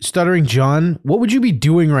 Hey, Stuttering John, what would you be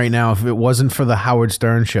doing right now if it wasn't for the Howard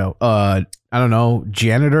Stern show? I don't know,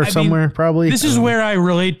 janitor somewhere, probably. This is where I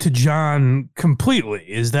relate to John completely,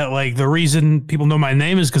 is that like the reason people know my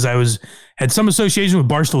name is because I had some association with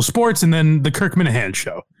Barstool Sports and then the Kirk Minahan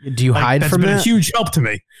show. Do you hide from that? That's been a huge help to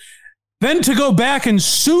me. Then to go back and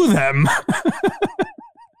sue them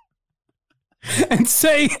and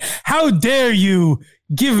say, how dare you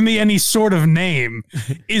give me any sort of name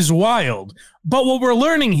is wild. But what we're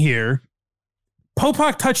learning here,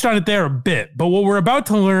 Popak touched on it there a bit, but what we're about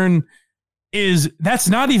to learn is that's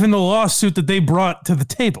not even the lawsuit that they brought to the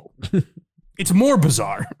table. It's more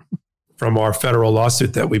bizarre. From our federal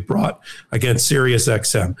lawsuit that we brought against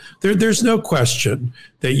SiriusXM. There's no question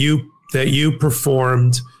that you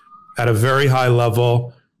performed at a very high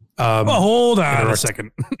level. Well, hold on a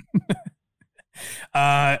second.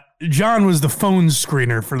 John was the phone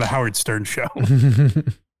screener for the Howard Stern show.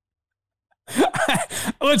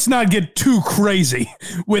 Let's not get too crazy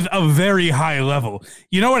with a very high level.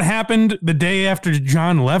 You know what happened the day after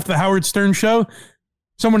John left the Howard Stern show?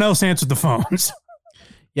 Someone else answered the phones.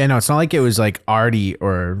 Yeah, no, it's not like it was like Artie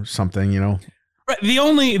or something, you know. Right. The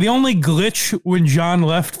only glitch when John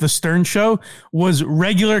left the Stern show was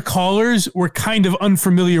regular callers were kind of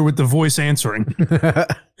unfamiliar with the voice answering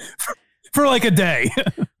for like a day.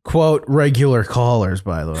 Quote, regular callers,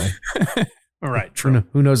 by the way. All right, true.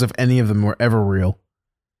 Who knows if any of them were ever real?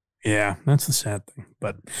 Yeah, that's the sad thing.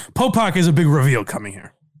 But Popak is a big reveal coming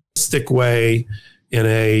here. Stick way in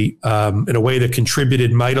a way that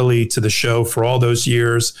contributed mightily to the show for all those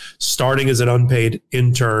years, starting as an unpaid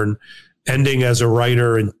intern, ending as a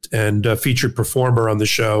writer and a featured performer on the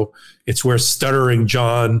show. It's where Stuttering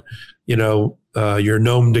John, your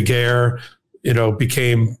nom de guerre,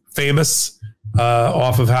 became famous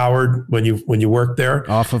off of Howard when you worked there.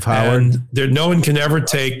 Off of Howard. And no one can ever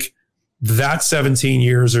take that 17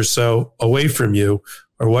 years or so away from you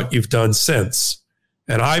or what you've done since.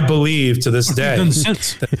 And I believe to this day.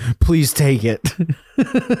 Please take it.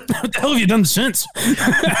 What the hell have you done since?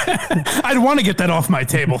 I'd want to get that off my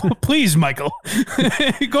table. Please, Michael.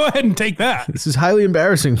 Go ahead and take that. This is highly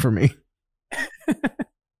embarrassing for me.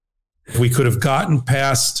 We could have gotten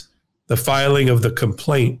past the filing of the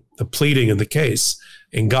complaint, the pleading in the case,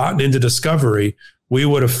 and gotten into discovery. We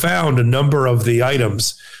would have found a number of the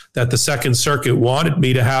items that the Second Circuit wanted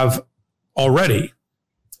me to have already.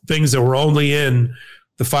 Things that were only in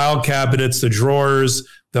the file cabinets, the drawers,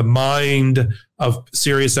 the mind of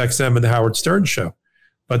SiriusXM and the Howard Stern Show.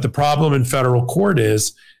 But the problem in federal court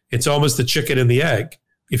is it's almost the chicken and the egg.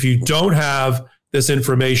 If you don't have this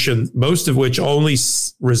information, most of which only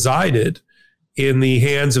resided in the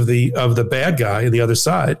hands of the bad guy on the other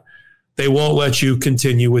side, they won't let you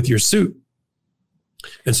continue with your suit.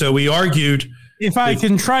 And so we argued. If I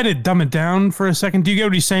can try to dumb it down for a second, do you get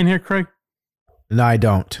what he's saying here, Craig? No, I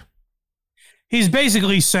don't. He's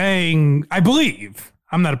basically saying, I believe,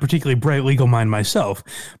 I'm not a particularly bright legal mind myself,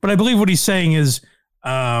 but I believe what he's saying is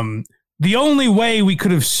the only way we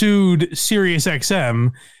could have sued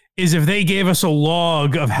SiriusXM is if they gave us a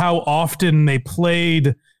log of how often they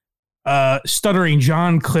played Stuttering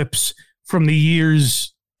John clips from the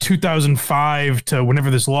years 2005 to whenever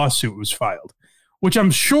this lawsuit was filed, which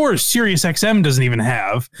I'm sure SiriusXM doesn't even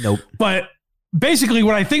have. Nope. But basically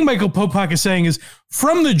what I think Michael Popak is saying is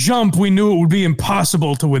from the jump, we knew it would be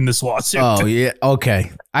impossible to win this lawsuit. Oh, yeah.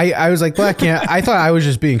 Okay. I was like, well, I thought I was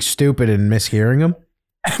just being stupid and mishearing him.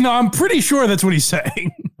 No, I'm pretty sure that's what he's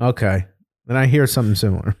saying. Okay. Then I hear something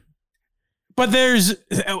similar. But there's,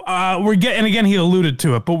 and again, he alluded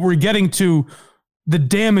to it, but we're getting to the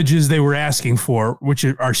damages they were asking for, which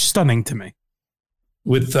are stunning to me.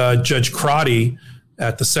 With Judge Crotty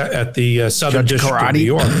at the Southern Judge District Karate? of New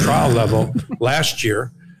York trial level last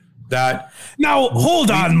year. That Now,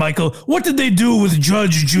 hold on, Michael. What did they do with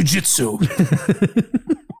Judge Jiu-Jitsu?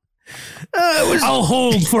 I'll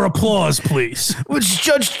hold for applause, please. Was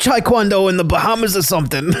Judge Taekwondo in the Bahamas or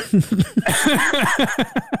something?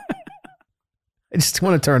 I just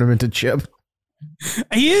want to turn him into Chip.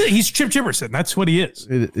 He's Chip Chipperson. That's what he is.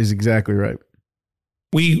 It is exactly right.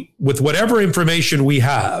 we, with whatever information we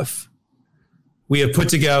have put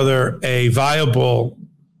together a viable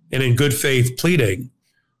and in good faith pleading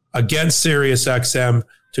against SiriusXM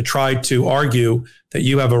to try to argue that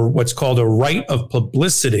you have what's called a right of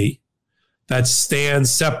publicity that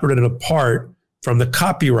stands separate and apart from the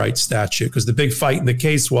copyright statute. Because the big fight in the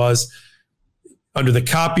case was under the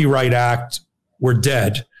Copyright Act, we're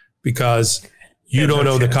dead because you don't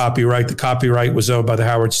own the copyright. The copyright was owned by the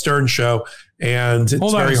Howard Stern Show. And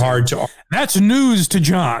it's very hard to. That's news to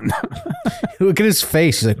John. Look at his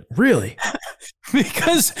face. He's like, really?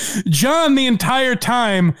 Because John, the entire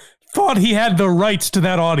time, thought he had the rights to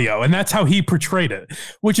that audio. And that's how he portrayed it,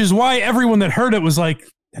 which is why everyone that heard it was like,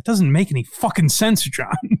 that doesn't make any fucking sense,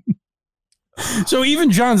 John. So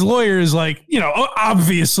even John's lawyer is like, you know,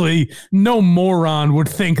 obviously no moron would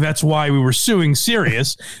think that's why we were suing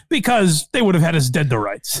Sirius, because they would have had us dead to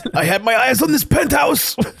rights. I had my eyes on this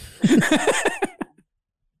penthouse.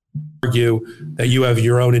 Argue that you have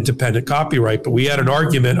your own independent copyright, but we had an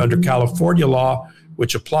argument under California law,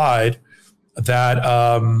 which applied that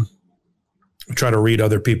I'm trying to read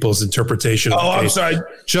other people's interpretation. Oh, I'm sorry.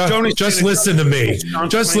 Just listen to me.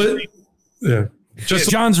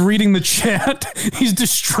 John's reading the chat. He's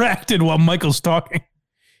distracted while Michael's talking.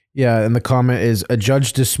 Yeah, and the comment is, a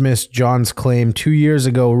judge dismissed John's claim 2 years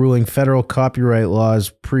ago, ruling federal copyright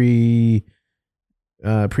laws preempted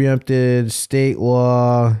state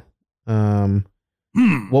law.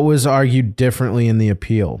 What was argued differently in the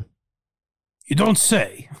appeal? You don't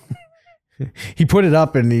say. He put it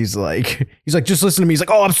up and he's like, just listen to me. He's like,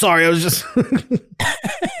 oh, I'm sorry. I was just.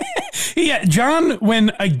 Yeah, John,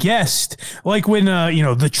 when a guest, like when,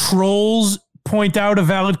 the trolls point out a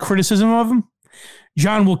valid criticism of him,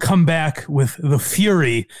 John will come back with the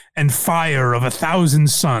fury and fire of 1,000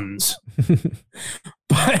 suns.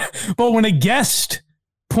 But when a guest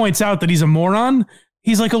points out that he's a moron,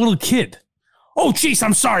 he's like a little kid. Oh, jeez,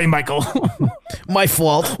 I'm sorry, Michael. My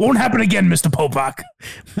fault. Won't happen again, Mr. Popak.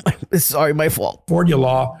 Sorry, my fault. California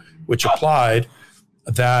law, which applied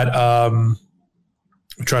that,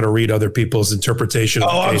 I'm trying to read other people's interpretation.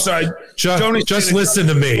 Oh, I'm sorry. Just listen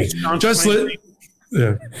to me. Just listen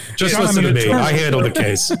to me. I handle the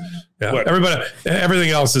case. Yeah. Everybody,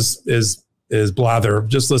 everything else is blather.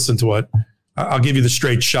 Just listen to what I'll give you the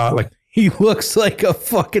straight shot. Like, he looks like a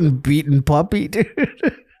fucking beaten puppy, dude.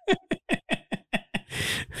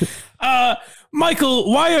 Michael,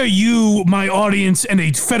 why are you, my audience, and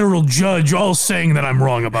a federal judge all saying that I'm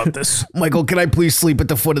wrong about this? Michael, can I please sleep at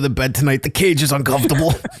the foot of the bed tonight? The cage is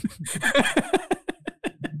uncomfortable.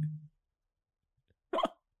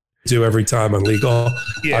 do every time on legal.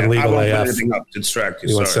 Yeah, on legal I won't AF. put anything up to distract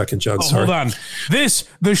you. One Sorry. second, John. Oh, Sorry. hold on.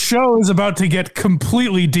 The show is about to get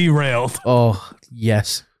completely derailed. Oh,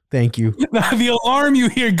 yes. Thank you. The alarm you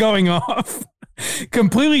hear going off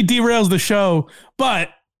completely derails the show. But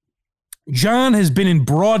John has been in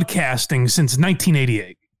broadcasting since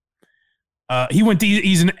 1988.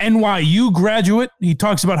 He's an NYU graduate. He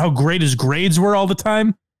talks about how great his grades were all the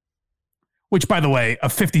time. Which, by the way, a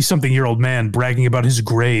 50-something-year-old man bragging about his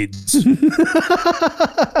grades is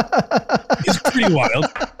pretty wild.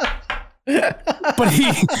 But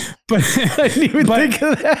I didn't even think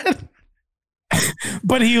of that.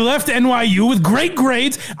 But he left NYU with great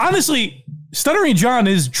grades. Honestly, Stuttering John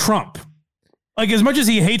is Trump. Like, as much as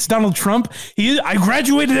he hates Donald Trump, I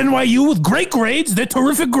graduated NYU with great grades. They're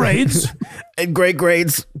terrific grades. And great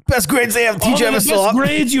grades. Best grades they have teacher ever saw. Best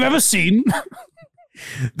grades you've ever seen.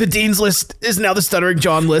 The dean's list is now the Stuttering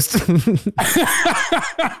John list.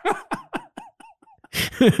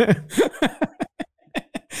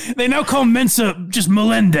 They now call Mensa just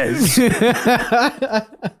Melendez.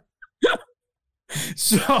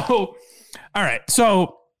 So, all right.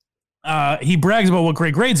 So he brags about what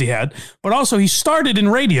great grades he had, but also he started in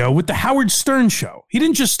radio with the Howard Stern show. He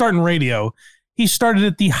didn't just start in radio. He started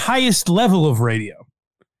at the highest level of radio.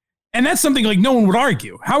 And that's something like no one would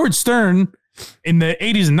argue. Howard Stern in the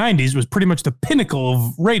 80s and 90s was pretty much the pinnacle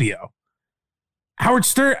of radio.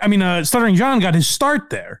 Stuttering John got his start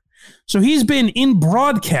there. So he's been in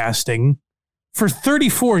broadcasting for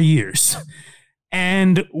 34 years.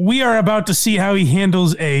 And we are about to see how he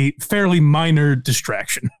handles a fairly minor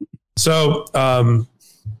distraction. So,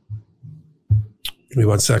 give me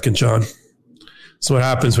 1 second, John. So what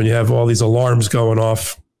happens when you have all these alarms going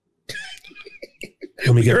off?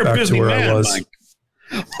 Let me get back to where I was. Mike.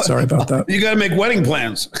 Sorry about that. You got to make wedding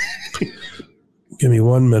plans. Give me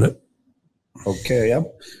 1 minute. Okay,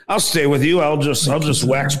 I'll stay with you. I'll just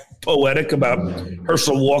wax poetic about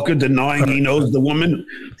Herschel Walker denying he knows the woman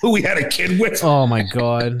who he had a kid with. Oh my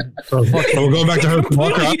God! We're going back to Herschel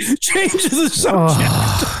Walker. Changes the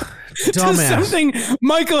subject. To something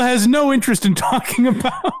Michael has no interest in talking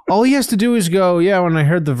about. All he has to do is go, yeah, when I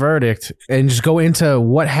heard the verdict, and just go into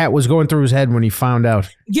what was going through his head when he found out.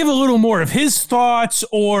 Give a little more of his thoughts,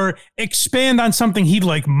 or expand on something he'd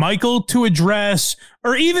like Michael to address,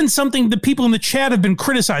 or even something the people in the chat have been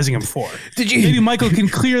criticizing him for. Maybe Michael can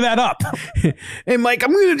clear that up. Hey, Mike,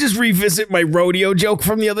 I'm going to just revisit my rodeo joke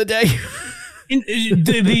from the other day.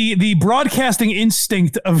 The broadcasting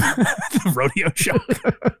instinct of the rodeo joke.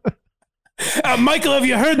 Michael, have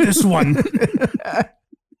you heard this one?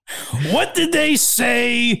 What did they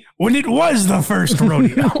say when it was the first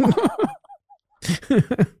rodeo?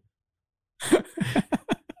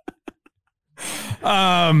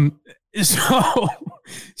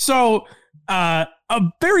 A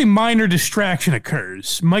very minor distraction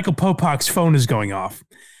occurs. Michael Popok's phone is going off,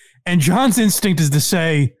 and John's instinct is to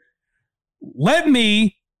say, let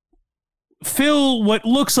me fill what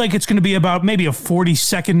looks like it's going to be about maybe a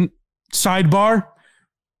 40-second sidebar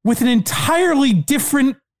with an entirely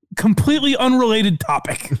different, completely unrelated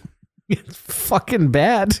topic. It's fucking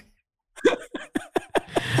bad.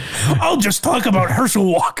 I'll just talk about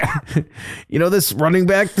Herschel Walker. You know, this running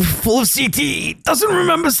back full of CTE doesn't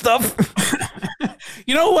remember stuff.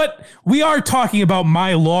 You know what? We are talking about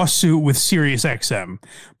my lawsuit with SiriusXM,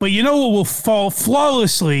 but you know what will fall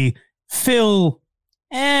flawlessly fill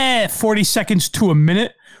 40 seconds to a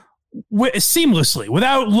minute seamlessly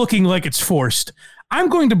without looking like it's forced. I'm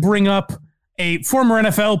going to bring up a former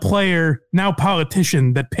NFL player, now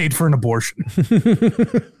politician, that paid for an abortion.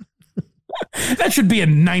 That should be a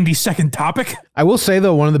 90-second topic. I will say,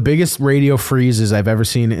 though, one of the biggest radio freezes I've ever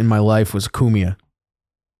seen in my life was Cumia.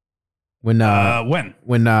 When I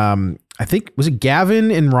think, was it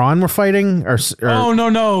Gavin and Ron were fighting? Or oh,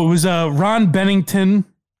 no. It was Ron Bennington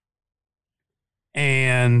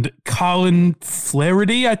and Colin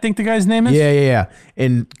Flaherty, I think the guy's name is. Yeah.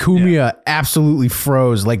 And Cumia absolutely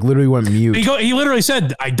froze, like literally went mute. He literally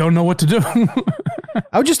said, I don't know what to do.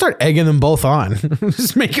 I would just start egging them both on.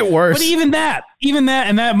 Just make it worse. But even that,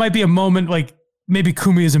 and that might be a moment, like maybe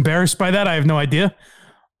Cumia is embarrassed by that. I have no idea.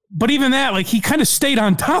 But even that, like he kind of stayed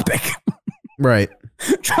on topic. Right.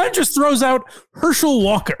 John just throws out Herschel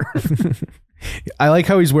Walker. I like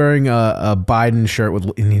how he's wearing a Biden shirt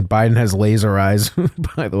and Biden has laser eyes,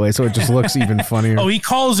 by the way, so it just looks even funnier. Oh, he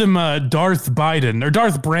calls him Darth Biden or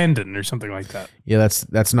Darth Brandon or something like that. Yeah,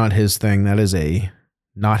 that's not his thing. That is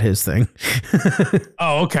not his thing.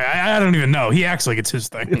 Oh, okay. I don't even know. He acts like it's his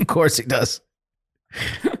thing. Of course he does.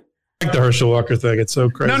 I like the Herschel Walker thing. It's so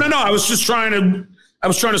crazy. No. I was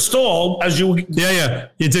trying to stall as you. Yeah.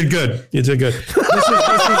 You did good. this is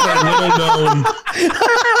a little known.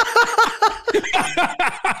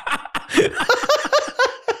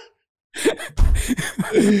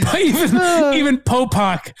 even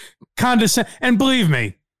Popak condescend, and believe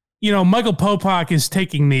me, Michael Popak is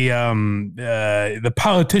taking the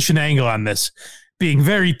politician angle on this, being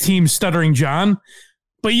very team Stuttering John.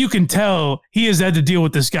 But you can tell he has had to deal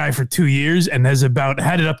with this guy for 2 years and has about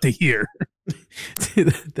had it up to here.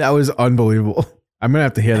 That was unbelievable. I'm gonna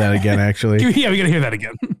have to hear that again. Actually, yeah, we gotta hear that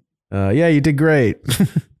again. Yeah, you did great.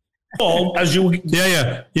 Well, as you, you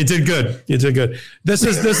did good. You did good. This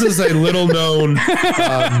is a little known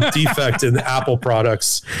defect in Apple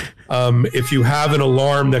products. If you have an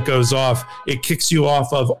alarm that goes off, it kicks you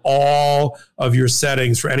off of all of your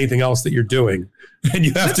settings for anything else that you're doing, and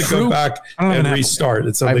you have to go back and restart.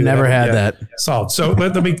 It's something I've never had that solved. So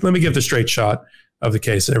let me give the straight shot of the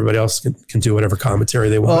case, and everybody else can do whatever commentary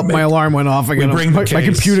they want. My alarm went off again. My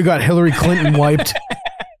computer got Hillary Clinton wiped.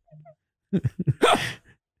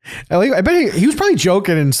 I bet he was probably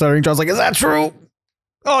joking and Stuttering John's like, is that true?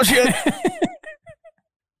 Oh, shit.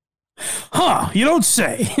 Huh, you don't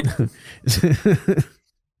say. Is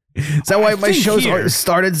that why my shows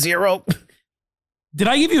start at 0? Did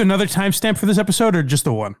I give you another timestamp for this episode or just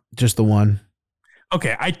the one? Just the one.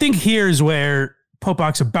 Okay, I think here's where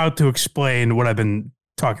Popak's about to explain what I've been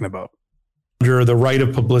talking about. Under the right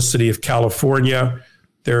of publicity of California,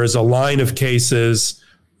 there is a line of cases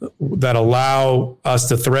that allow us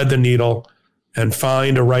to thread the needle and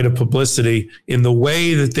find a right of publicity in the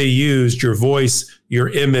way that they used your voice, your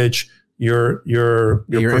image, your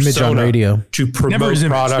image on radio to promote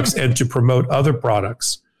products and to promote other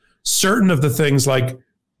products. Certain of the things, like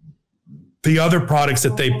the other products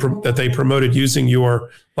that they promoted using your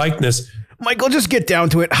likeness. Michael, just get down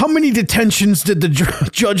to it. How many detentions did the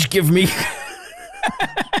judge give me?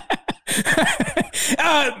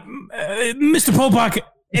 Mr. Popak,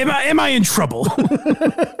 am I in trouble?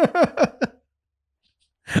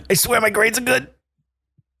 I swear my grades are good.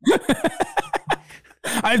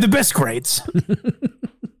 I have the best grades.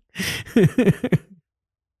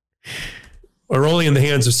 Are only in the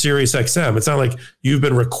hands of Sirius XM. It's not like you've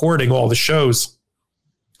been recording all the shows,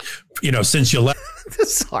 since you left.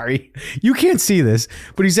 Sorry, you can't see this,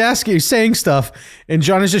 but he's saying stuff, and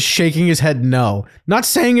John is just shaking his head no, not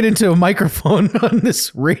saying it into a microphone on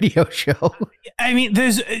this radio show. I mean,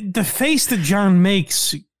 there's the face that John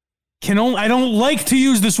makes I don't like to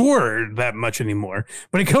use this word that much anymore,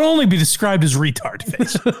 but it can only be described as retard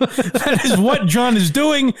face. That is what John is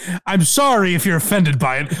doing. I'm sorry if you're offended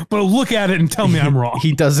by it, but look at it and tell me I'm wrong.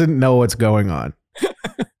 He doesn't know what's going on.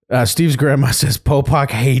 Steve's grandma says Popak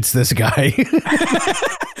hates this guy.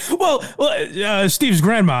 Well, Steve's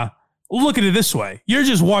grandma, look at it this way. You're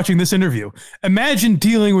just watching this interview. Imagine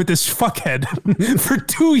dealing with this fuckhead for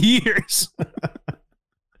 2 years.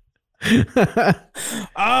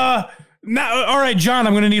 Now, all right, John,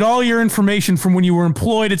 I'm going to need all your information from when you were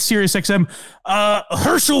employed at SiriusXM.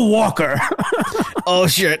 Herschel Walker. Oh,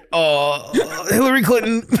 shit. Oh, Hillary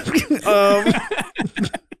Clinton.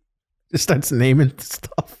 Just starts naming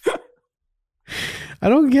stuff. I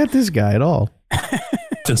don't get this guy at all.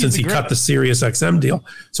 Since he cut the SiriusXM deal.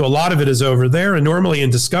 So a lot of it is over there. And normally in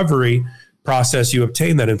discovery process, you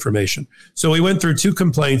obtain that information. So we went through 2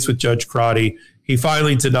 complaints with Judge Crotty. He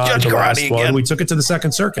finally denied the last one. We took it to the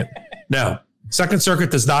Second Circuit. Now, Second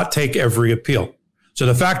Circuit does not take every appeal. So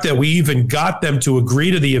the fact that we even got them to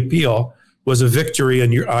agree to the appeal was a victory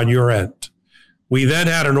on your end. We then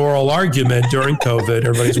had an oral argument during COVID.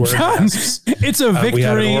 Everybody's wearing masks. It's a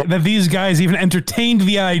victory that these guys even entertained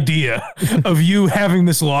the idea of you having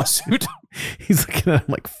this lawsuit. He's looking at him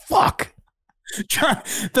like, fuck. John,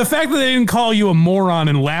 the fact that they didn't call you a moron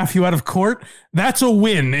and laugh you out of court, that's a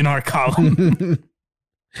win in our column.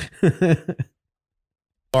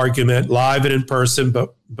 Argument live and in person,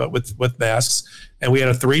 but with masks. And we had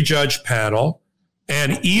a 3-judge panel.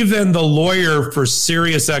 And even the lawyer for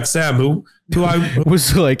SiriusXM, who I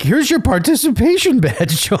was like, here's your participation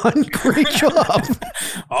badge, John. Great job.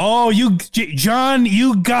 Oh, John,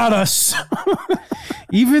 you got us.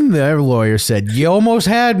 Even their lawyer said, you almost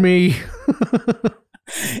had me.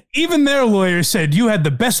 Even their lawyer said you had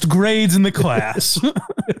the best grades in the class.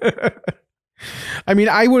 I mean,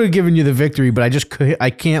 I would have given you the victory, but I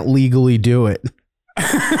can't legally do it.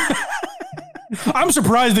 I'm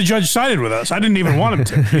surprised the judge sided with us. I didn't even want him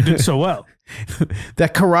to. He did so well.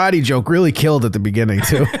 That karate joke really killed at the beginning,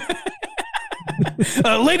 too.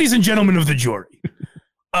 Ladies and gentlemen of the jury,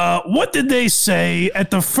 what did they say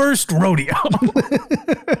at the first rodeo?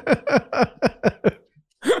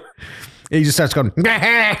 He just starts going,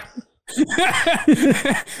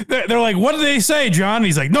 They're like, what did they say, John? And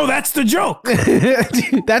he's like, no, that's the joke.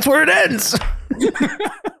 That's where it ends.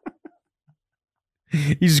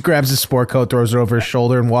 He just grabs his sport coat, throws it over his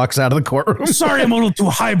shoulder, and walks out of the courtroom. Sorry, I'm a little too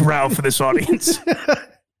highbrow for this audience.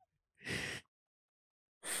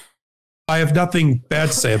 I have nothing bad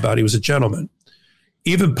to say about it. He was a gentleman.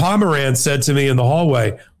 Even Pomeranz said to me in the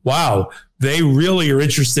hallway, wow, they really are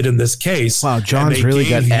interested in this case. Wow, John's really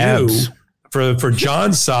got abs. For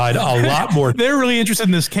John's side, a lot more. They're really interested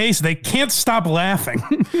in this case. They can't stop laughing.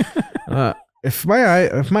 If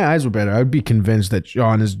my eyes were better, I'd be convinced that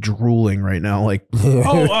John is drooling right now. Like,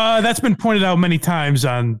 that's been pointed out many times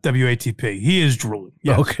on WATP. He is drooling.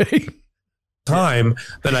 Yes. Okay. Time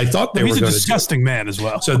than I thought they were going to do. He's a disgusting man as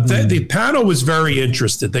well. So the panel was very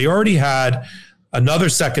interested. They already had another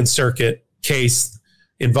Second Circuit case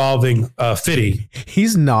involving Fitty.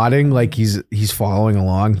 He's nodding like he's following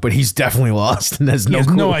along, but he's definitely lost and has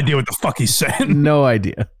no idea what the fuck he's saying. No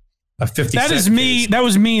idea. A 50 That is me. Case. That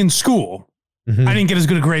was me in school. Mm-hmm. I didn't get as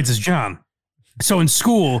good grades as John. So in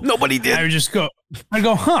school, nobody did. I'd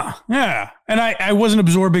go, huh, yeah. And I wasn't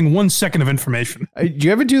absorbing 1 second of information. Do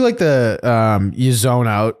you ever do like the, you zone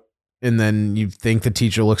out and then you think the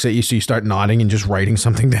teacher looks at you, so you start nodding and just writing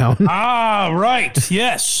something down? Ah, right.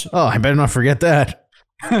 Yes. Oh, I better not forget that.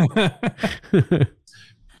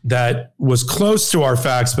 That was close to our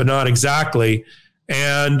facts, but not exactly.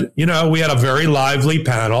 And, we had a very lively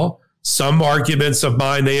panel. Some arguments of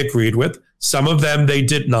mine they agreed with. Some of them they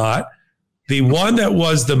did not. The one that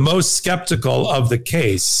was the most skeptical of the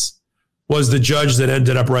case was the judge that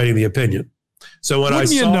ended up writing the opinion. So when I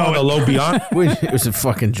saw the low beyond, it was a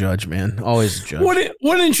fucking judge, man. Always a judge.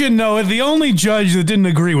 Wouldn't you know it? The only judge that didn't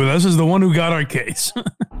agree with us is the one who got our case.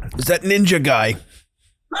 Was that ninja guy?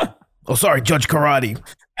 Oh, sorry, Judge Karate.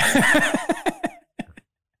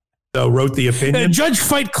 So wrote the opinion. Judge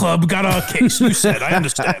Fight Club got our case. You said, I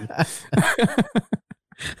understand.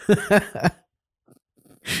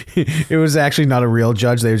 It was actually not a real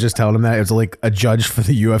judge. They were just telling him that it was like a judge for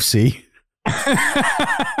the UFC.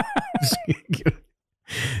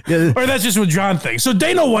 Or that's just what John thinks. So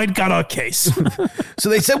Dana White got our case. So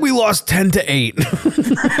they said we lost 10-8.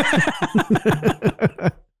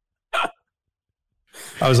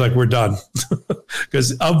 I was like, we're done.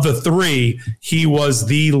 Because of the three, he was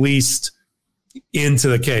the least into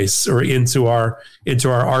the case or into our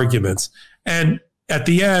arguments. And at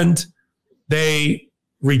the end, they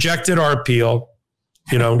rejected our appeal.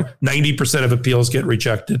 90% of appeals get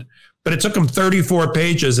rejected. But it took them 34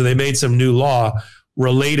 pages and they made some new law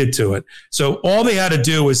related to it. So all they had to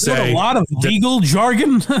do was say a lot of legal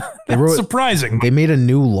jargon. That's surprising. They made a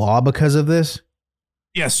new law because of this?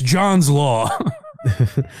 Yes, John's law.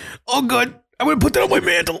 Oh, good. I'm going to put that on my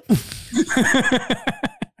mantle. I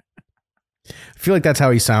feel like that's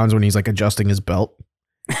how he sounds when he's like adjusting his belt.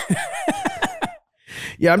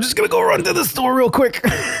 Yeah, I'm just going to go run to the store real quick.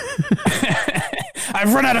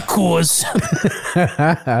 I've run out of cores.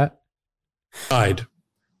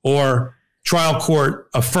 Or trial court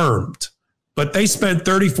affirmed. But they spent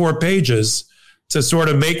 34 pages to sort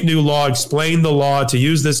of make new law, explain the law, to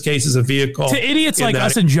use this case as a vehicle. To idiots like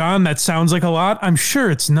us and John, that sounds like a lot. I'm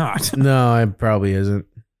sure it's not. No, it probably isn't.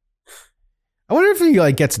 I wonder if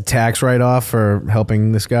he gets a tax write-off for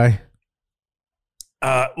helping this guy.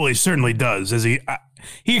 Well, he certainly does. As he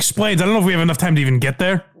explains, I don't know if we have enough time to even get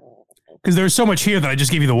there, because there's so much here that I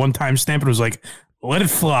just gave you the one-time stamp and was like, let it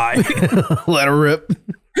fly. Let it rip.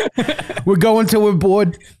 We're going till we're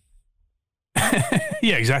bored.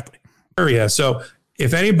 Yeah, exactly. Area. So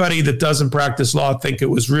if anybody that doesn't practice law think it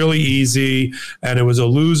was really easy and it was a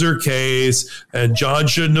loser case and John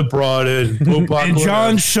shouldn't have brought it, and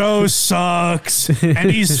John's show sucks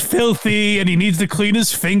and he's filthy and he needs to clean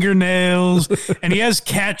his fingernails and he has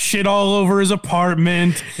cat shit all over his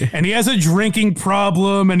apartment and he has a drinking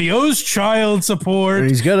problem and he owes child support. And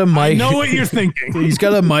he's got a mic. I know what you're thinking. He's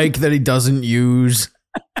got a mic that he doesn't use.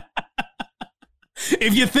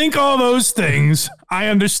 If you think all those things, I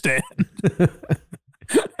understand.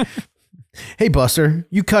 Hey, Buster,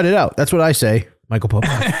 you cut it out. That's what I say, Michael Pope.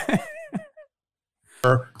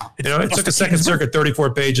 It took a Second Circuit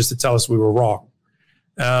 34 pages to tell us we were wrong.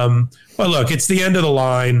 But look, it's the end of the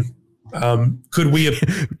line. Could we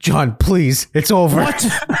have... John, please, it's over.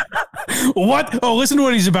 What? Oh, listen to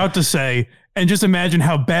what he's about to say, and just imagine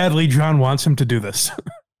how badly John wants him to do this.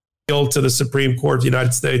 To the Supreme Court of the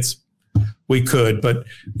United States. We could, but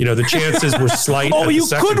the chances were slight. Oh, you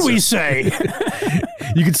could, we say.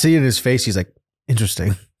 You could see it in his face. He's like,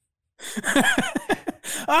 interesting.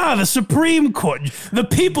 The Supreme Court, the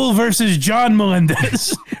people versus John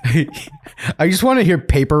Melendez. I just want to hear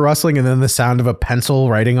paper rustling and then the sound of a pencil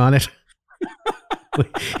writing on it.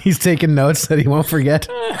 He's taking notes that he won't forget.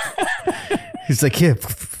 He's like, yeah.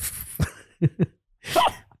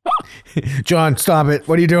 John, stop it.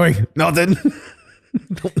 What are you doing? Nothing.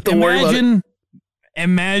 Don't worry about it.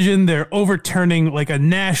 Imagine they're overturning like a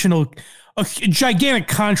gigantic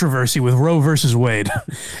controversy with Roe versus Wade,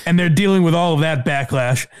 and they're dealing with all of that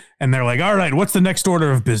backlash, and they're like, all right, what's the next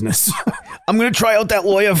order of business? I'm going to try out that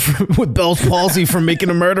lawyer with Bell's palsy for making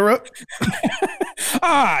a murderer.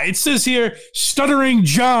 It says here, Stuttering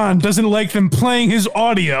John doesn't like them playing his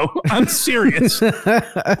audio on Sirius.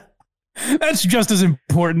 That's just as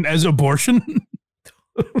important as abortion.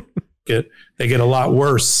 They get a lot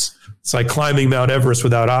worse. It's like climbing Mount Everest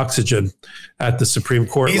without oxygen at the Supreme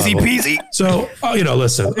Court Easy level. peasy. So,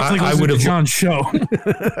 listen, I would have John's show.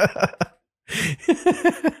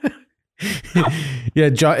 Yeah,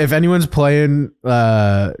 John, if anyone's playing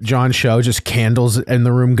John's show, just candles in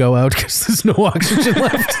the room go out because there's no oxygen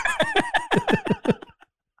left.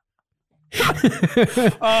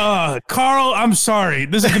 Carl, I'm sorry.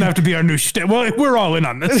 This is going to have to be our new well, we're all in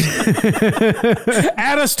on this.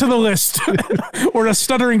 Add us to the list. We're a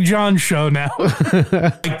Stuttering John show now.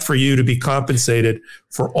 For you to be compensated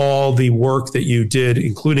for all the work that you did,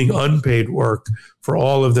 including unpaid work for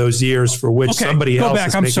all of those years for which somebody else back.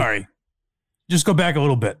 is I'm making. sorry. Just go back a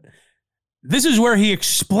little bit. This is where he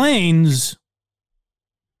explains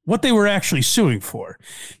what they were actually suing for.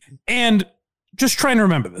 And just trying to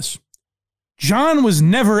remember this. John was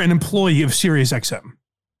never an employee of SiriusXM.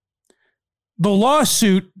 The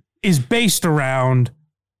lawsuit is based around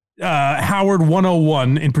Howard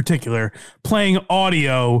 101 in particular, playing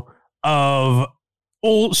audio of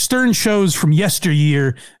old Stern shows from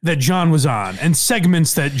yesteryear that John was on and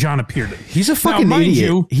segments that John appeared in. He's a fucking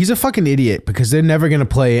idiot. He's a fucking idiot because they're never going to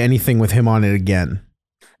play anything with him on it again.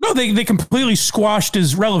 No, they completely squashed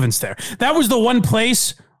his relevance there. That was the one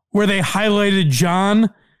place where they highlighted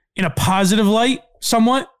John in a positive light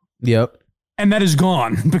somewhat. Yep. And that is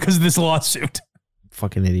gone because of this lawsuit.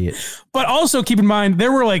 Fucking idiot. But also keep in mind,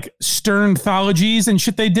 there were like Stern anthologies and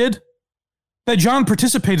shit they did that John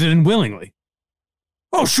participated in willingly.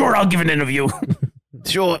 Oh, sure, I'll give an interview.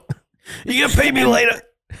 Sure. You gonna pay me later.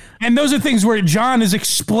 And those are things where John is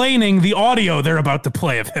explaining the audio they're about to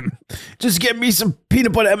play of him. Just get me some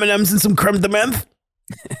peanut butter M&Ms and some creme de menthe.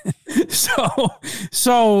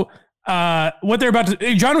 So what they're about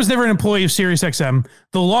to... John was never an employee of SiriusXM.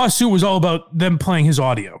 The lawsuit was all about them playing his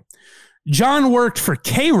audio. John worked for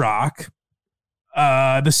K-Rock,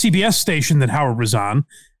 the CBS station that Howard was on,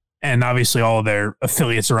 and obviously all of their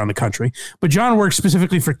affiliates around the country. But John worked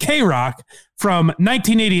specifically for K-Rock from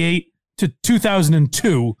 1988 to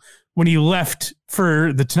 2002 when he left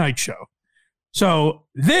for The Tonight Show. So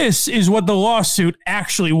this is what the lawsuit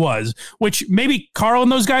actually was, which maybe Carl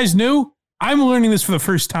and those guys knew. I'm learning this for the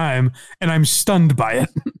first time, and I'm stunned by it.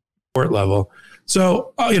 Court level.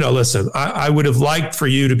 So, listen, I would have liked for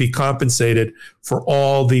you to be compensated for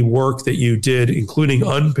all the work that you did, including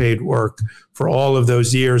unpaid work for all of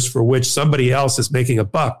those years for which somebody else is making a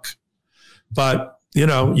buck. But, you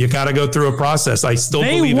got to go through a process. I still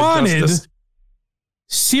believe in justice.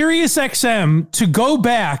 SiriusXM to go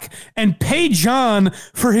back and pay John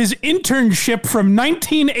for his internship from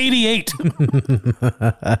 1988.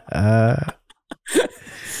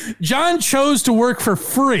 John chose to work for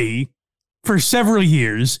free for several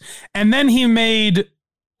years, and then he made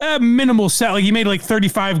a minimal set. Like he made like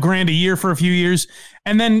 $35,000 a year for a few years,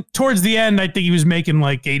 and then towards the end, I think he was making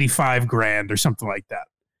like $85,000 or something like that.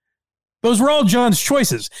 Those were all John's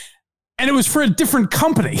choices, and it was for a different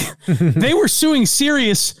company. They were suing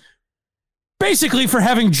Sirius basically for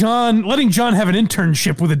letting John have an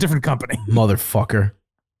internship with a different company. Motherfucker.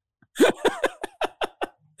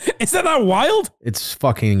 Is that not wild? It's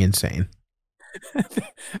fucking insane. All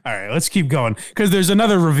right, let's keep going because there's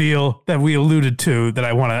another reveal that we alluded to that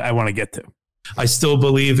I want to get to. I still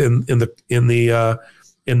believe in the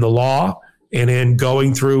law and in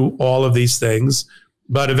going through all of these things,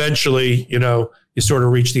 but eventually, you sort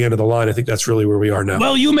of reach the end of the line. I think that's really where we are now.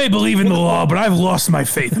 Well, you may believe in the law, but I've lost my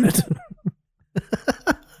faith in it.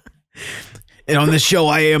 And on this show,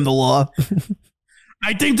 I am the law.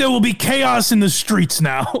 I think there will be chaos in the streets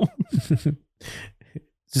now. Is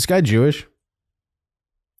this guy Jewish?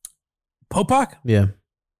 Popak? Yeah.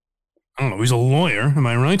 I don't know. He's a lawyer. Am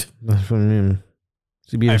I right? That's what I mean.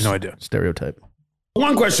 I have no idea. Stereotype.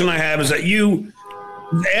 One question I have is that you,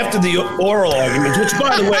 after the oral arguments, which,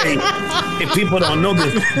 by the way, if people don't know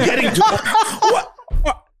this, getting to... What?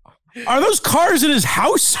 Are those cars in his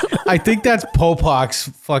house? I think that's Popok's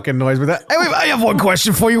fucking noise. But I have one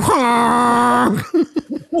question for you. Why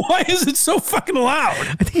is it so fucking loud?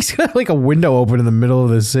 I think he's got like a window open in the middle of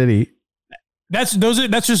the city. That's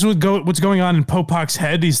just what's going on in Popok's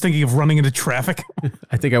head. He's thinking of running into traffic.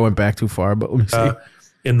 I think I went back too far, but let me see.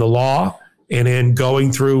 In the law and in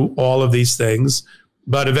going through all of these things.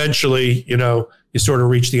 But eventually, you sort of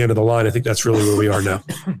reach the end of the line. I think that's really where we are now.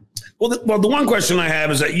 Well, the one question I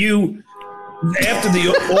have is that you, after the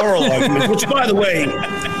oral arguments, which, by the way,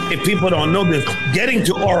 if people don't know this, getting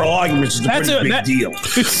to oral arguments is a pretty big deal.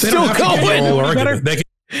 It's still going.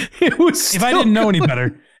 If I didn't know any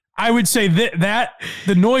better, I would say that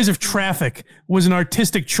the noise of traffic was an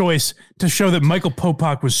artistic choice to show that Michael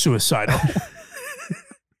Popok was suicidal.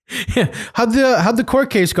 Yeah. How'd the court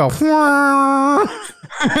case go?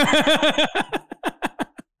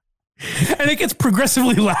 And it gets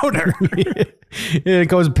progressively louder. It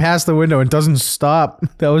goes past the window and doesn't stop.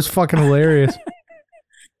 That was fucking hilarious.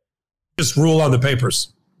 Just rule on the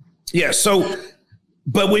papers. Yeah. So,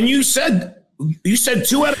 but when you said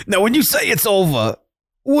 2 out of... Now, when you say it's over,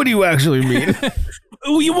 what do you actually mean?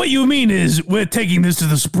 What you mean is we're taking this to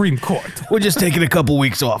the Supreme Court. We're just taking a couple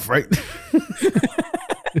weeks off, right?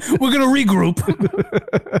 We're going to regroup.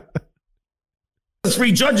 The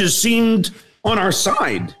 3 judges seemed on our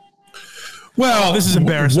side. Well, this is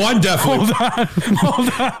embarrassing. One definitely.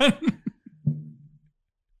 Hold on.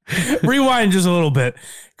 Rewind just a little bit,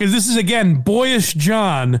 because this is, again, boyish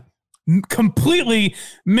John completely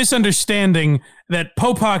misunderstanding that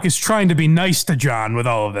Popok is trying to be nice to John with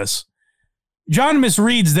all of this. John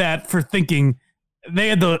misreads that for thinking they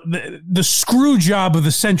had the screw job of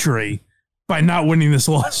the century by not winning this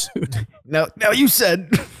lawsuit. Now you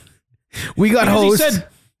said we got hosed.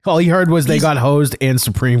 All he heard was they got hosed in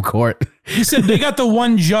Supreme Court. He said they got the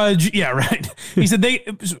one judge. Yeah, right. He said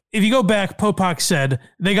if you go back, Popok said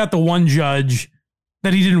they got the one judge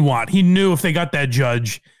that he didn't want. He knew if they got that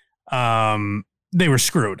judge, they were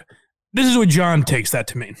screwed. This is what John takes that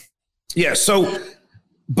to mean. Yeah. So,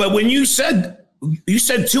 but when you said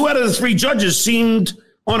 2 out of the 3 judges seemed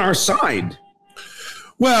on our side.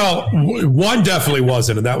 Well, one definitely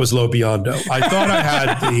wasn't, and that was Lo Biondo. I thought I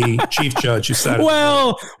had the chief judge who said it.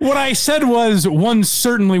 Well, what I said was one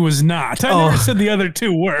certainly was not. I never said the other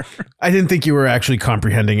 2 were. I didn't think you were actually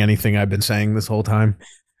comprehending anything I've been saying this whole time.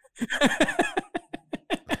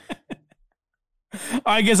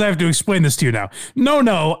 I guess I have to explain this to you now.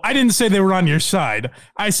 No, I didn't say they were on your side.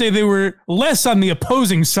 I say they were less on the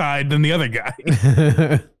opposing side than the other guy.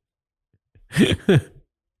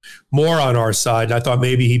 More on our side. And I thought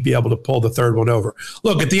maybe he'd be able to pull the third one over.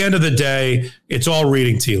 Look, at the end of the day, it's all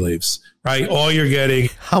reading tea leaves, right? All you're getting.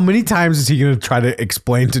 How many times is he going to try to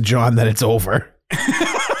explain to John that it's over?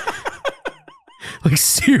 Like,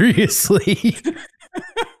 seriously?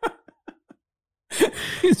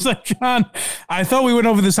 He's like, John, I thought we went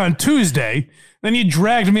over this on Tuesday. Then you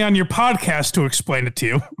dragged me on your podcast to explain it to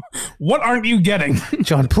you. What aren't you getting?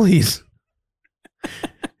 John, please.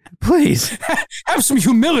 Please. Have some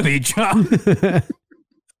humility, John.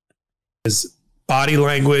 His body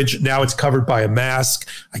language, now it's covered by a mask.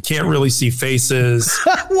 I can't really see faces.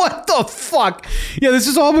 What the fuck? Yeah, this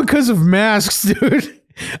is all because of masks, dude.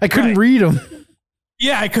 I couldn't read them.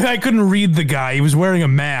 Yeah, I couldn't read the guy. He was wearing a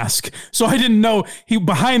mask. So I didn't know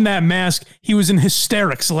behind that mask, he was in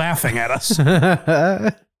hysterics laughing at us.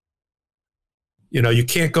 You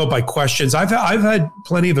can't go by questions. I've had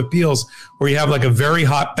plenty of appeals where you have like a very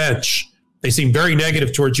hot bench. They seem very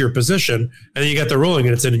negative towards your position, and then you get the ruling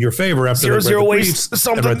and it's in your favor after they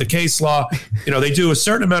read the case law. They do a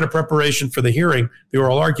certain amount of preparation for the hearing, the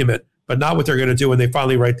oral argument, but not what they're going to do when they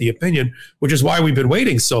finally write the opinion, which is why we've been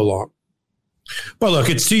waiting so long. But look,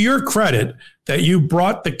 it's to your credit that you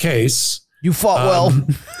brought the case. You fought well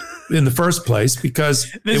in the first place,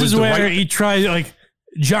 because this is where he tries, like,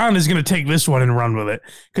 John is going to take this one and run with it,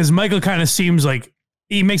 because Michael kind of seems like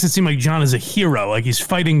he makes it seem like John is a hero, like he's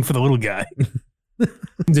fighting for the little guy.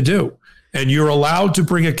 To do, and you're allowed to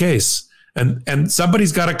bring a case, and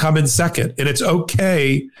somebody's got to come in second, and it's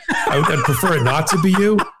okay. I'd prefer it not to be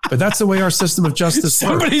you, but that's the way our system of justice works.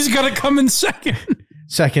 Somebody's got to come in second.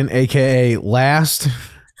 Second, aka last.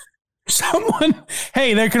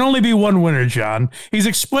 Hey, there can only be one winner, John. He's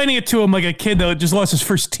explaining it to him like a kid that just lost his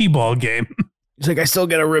first t-ball game. He's like, I still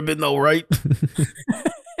get a ribbon though, right?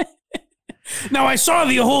 Now, I saw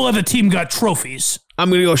the whole other team got trophies. I'm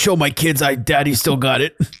going to go show my kids Daddy still got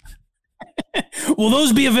it. Will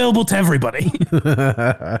those be available to everybody?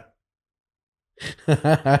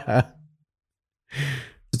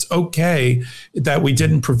 It's okay that we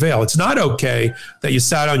didn't prevail. It's not okay that you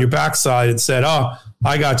sat on your backside and said, oh,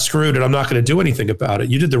 I got screwed and I'm not going to do anything about it.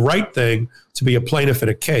 You did the right thing to be a plaintiff in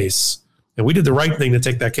a case. And we did the right thing to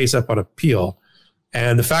take that case up on appeal.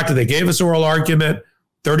 And the fact that they gave us oral argument,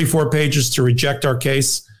 34 pages to reject our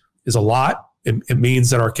case is a lot. it means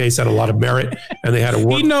that our case had a lot of merit and they had to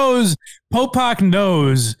work. He knows, Popak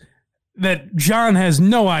knows that John has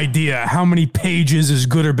no idea how many pages is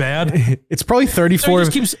good or bad. It's probably 34.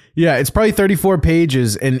 So it's probably 34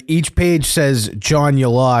 pages, and each page says, John, you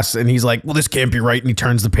lost. And he's like, well, this can't be right. And he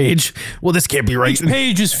turns the page. Well, this can't be right. Each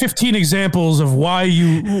page is 15 examples of why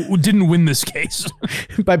you didn't win this case.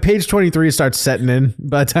 By page 23, it starts setting in.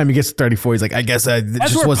 By the time he gets to 34, he's like, I guess it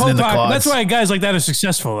just wasn't in the cards. That's why guys like that are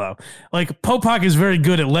successful, though. Like, Popak is very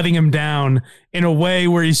good at letting him down in a way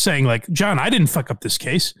where he's saying, like, John, I didn't fuck up this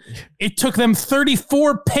case. It took them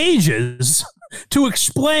 34 pages to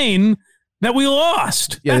explain that we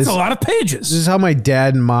lost. Yeah, that's a lot of pages. This is how my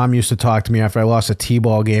dad and mom used to talk to me after I lost a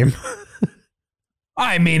t-ball game.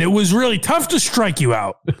 I mean, it was really tough to strike you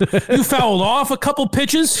out. You fouled off a couple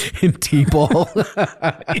pitches in t-ball.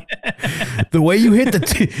 The way you hit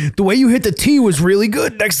the tee was really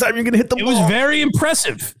good. Next time you're gonna hit the ball. It was very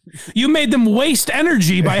impressive. You made them waste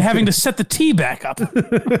energy by having to set the tee back up.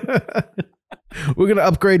 We're gonna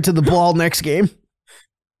upgrade to the ball next game.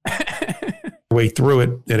 Way through it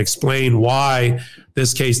and explain why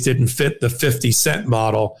this case didn't fit the 50 Cent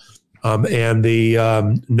model and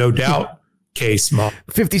the No Doubt case model.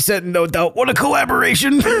 50 Cent, No Doubt. What a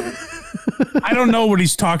collaboration. I don't know what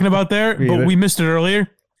he's talking about there, but we missed it earlier.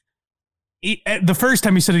 The first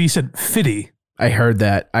time he said it, he said Fitty. I heard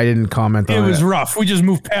that. I didn't comment on it. It was rough. We just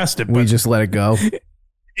moved past it. We just let it go.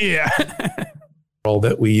 Yeah.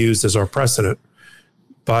 That we used as our precedent.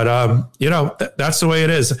 But, that's the way it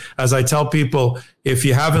is. As I tell people, if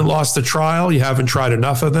you haven't lost a trial, you haven't tried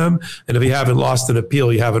enough of them. And if you haven't lost an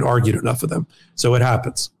appeal, you haven't argued enough of them. So it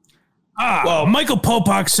happens. Well, Michael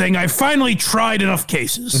Popak saying, I finally tried enough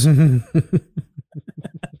cases.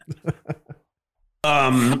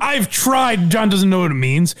 I've tried. John doesn't know what it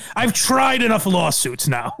means. I've tried enough lawsuits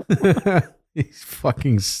now. He's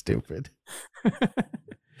fucking stupid.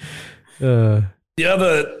 I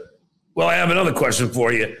have another question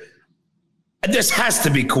for you. This has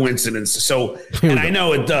to be coincidence. So, and I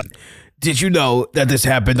know it does. Did you know that this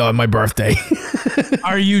happened on my birthday?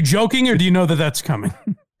 Are you joking, or do you know that that's coming?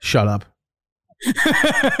 Shut up.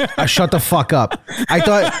 Shut the fuck up.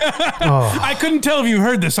 I couldn't tell if you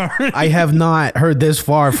heard this already. I have not heard this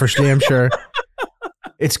far for damn sure.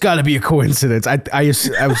 It's got to be a coincidence. I was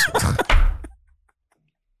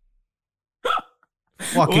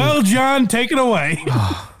fucking. Well, John, take it away.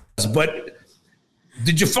 But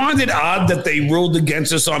did you find it odd that they ruled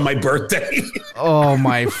against us on my birthday? Oh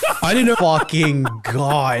my! I didn't know. Fucking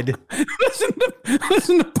God!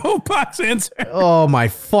 Listen to Popak's answer. Oh my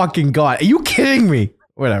fucking God! Are you kidding me?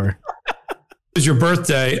 Whatever. It's your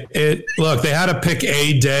birthday. Look, they had to pick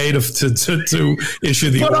a day to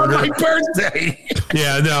issue the but order. On my birthday.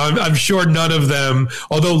 Yeah, no, I'm sure none of them.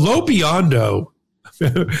 Although Lo Biondo,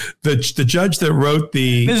 the judge that wrote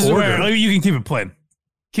the this order, is where you can keep it playing.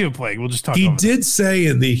 Keep it playing. We'll just talk. He did say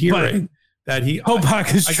in the hearing that he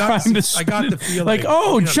Popak is trying to. I got the feeling like,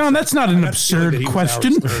 John, that's not an absurd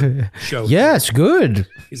question. Yeah, it's good.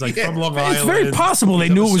 He's like from Long Island. It's very possible they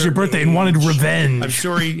knew it was your birthday and wanted revenge. I'm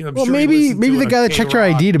sure he. Maybe the guy that checked your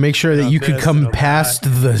ID to make sure that you could come past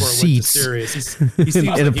the seats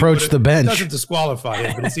and approach the bench. It doesn't disqualify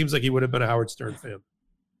him, but it seems like he would have been a Howard Stern fan.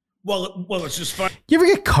 Well, it's just fun. You ever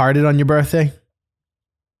get carded on your birthday?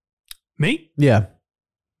 Me? Yeah.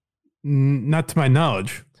 Not to my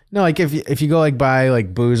knowledge. No, like if you go like buy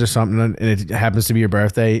like booze or something and it happens to be your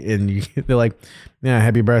birthday and they're like, yeah,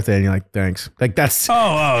 happy birthday, and you're like, thanks. Like that's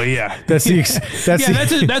yeah. That's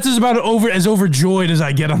that's about as overjoyed as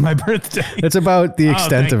I get on my birthday. That's about the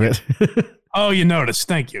extent of it. Oh, you noticed.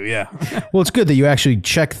 Thank you. Yeah. Well, it's good that you actually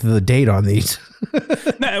check the date on these.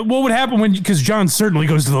 Now, what would happen because John certainly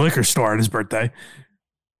goes to the liquor store on his birthday?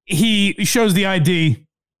 He shows the ID.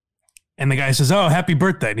 And the guy says, oh, happy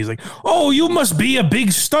birthday. And he's like, oh, you must be a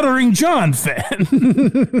big Stuttering John fan.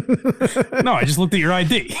 No, I just looked at your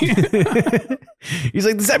ID. He's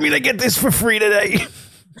like, does that mean I get this for free today?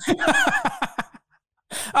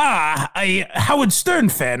 A Howard Stern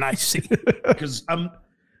fan, I see. Because I'm in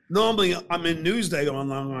Newsday on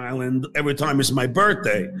Long Island every time it's my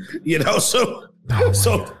birthday. So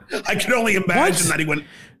I can only imagine that he went.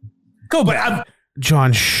 Go back.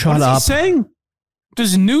 John, shut what up. Is he saying?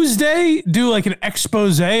 Does Newsday do like an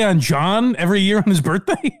expose on John every year on his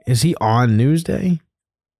birthday? Is he on Newsday?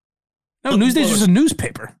 No, Newsday's just a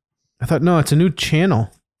newspaper. I thought, no, it's a new channel.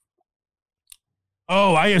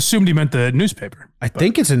 Oh, I assumed he meant the newspaper. I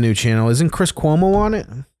think it's a new channel. Isn't Chris Cuomo on it?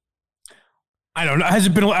 I don't know. Has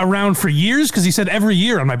it been around for years? Because he said every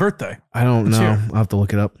year on my birthday. I don't know. I'll have to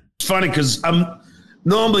look it up. It's funny because I'm in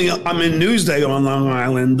Newsday on Long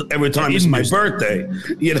Island every time it's my birthday.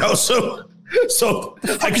 So So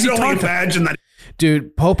I can only imagine that.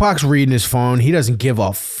 Dude, Popok's reading his phone. He doesn't give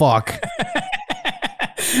a fuck.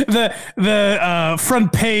 The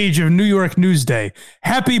front page of New York Newsday.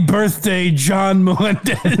 Happy birthday, John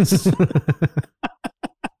Melendez.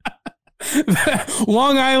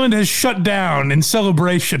 Long Island has shut down in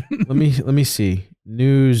celebration. Let me see.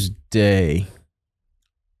 Newsday.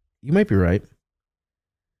 You might be right.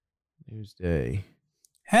 Newsday.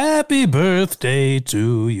 Happy birthday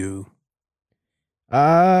to you.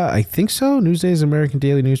 I think so. Newsday is an American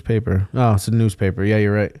daily newspaper. Oh, it's a newspaper. Yeah,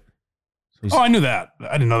 you're right. Oh, I knew that.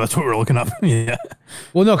 I didn't know that's what we were looking up. Yeah.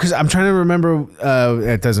 Well, no, because I'm trying to remember.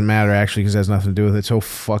 It doesn't matter, actually, because it has nothing to do with it. So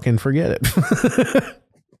fucking forget it.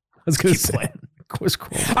 I was going to say.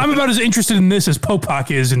 I'm about as interested in this as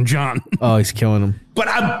Popok is in John. Oh, he's killing him. But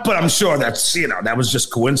I'm sure that's, that was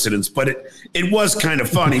just coincidence. But it was kind of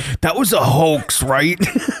funny. That was a hoax, right?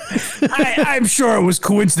 I'm sure it was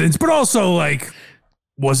coincidence, but also, like,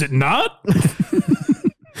 was it not?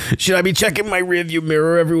 Should I be checking my rearview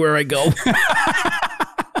mirror everywhere I go?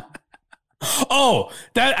 Oh,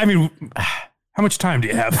 how much time do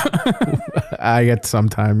you have? I got some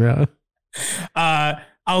time, yeah.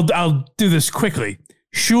 I'll do this quickly.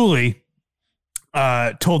 Shuli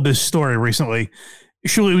told this story recently.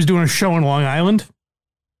 Shuli was doing a show in Long Island,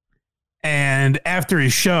 and after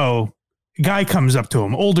his show, a guy comes up to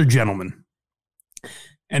him, older gentleman,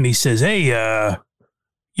 and he says, "Hey,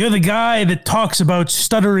 you're the guy that talks about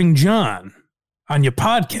Stuttering John on your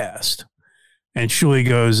podcast." And Shuli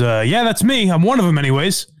goes, "Yeah, that's me. I'm one of them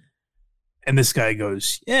anyways." And this guy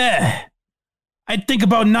goes, "Yeah, I'd think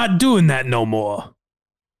about not doing that no more."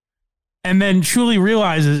 And then Shuli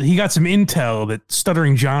realizes he got some intel that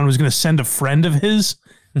Stuttering John was going to send a friend of his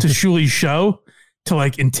to Shuli's show to,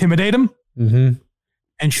 like, intimidate him. Mm-hmm.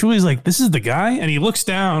 And Shuli's like, "This is the guy?" And he looks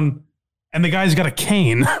down, and the guy's got a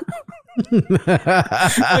cane.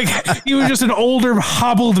 Like, he was just an older,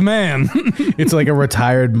 hobbled man. It's like a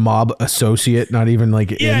retired mob associate, not even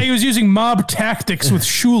like... Yeah, he was using mob tactics with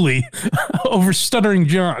Shuli over Stuttering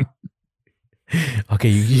John.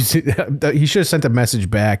 Okay, he should have sent a message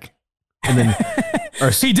back. And then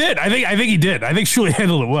he did. I think he did. I think Shuli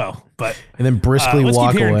handled it well. But and then briskly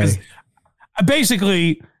walk away.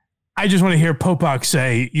 Basically, I just want to hear Popok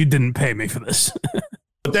say, "You didn't pay me for this."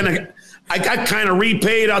 But then I got kind of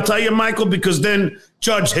repaid, I'll tell you, Michael, because then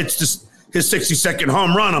Judge hits his 60-second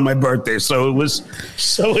home run on my birthday. So it was.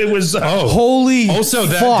 Holy also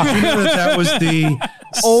fuck. Did you know that was the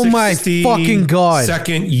oh my fucking God.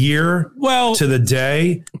 second year to the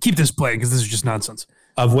day? Keep this playing because this is just nonsense.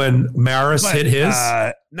 Of when Maris hit his?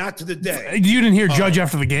 Not to the day. You didn't hear Judge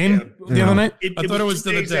after the game the other night? I thought it was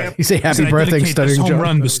to the day. You say happy birthday, Stuttering John. Home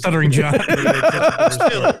run to Stuttering John.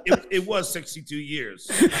 Still, it was 62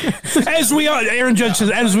 years. As we all, Aaron Judge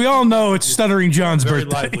says, as we all know, it's Stuttering John's very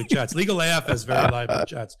birthday. Lively chats. Legal AF has very lively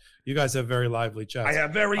chats. You guys have very lively chats. I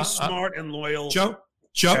have very smart and loyal.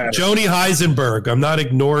 Joni Heisenberg, I'm not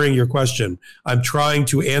ignoring your question. I'm trying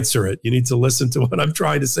to answer it. You need to listen to what I'm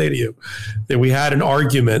trying to say to you. That we had an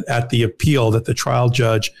argument at the appeal that the trial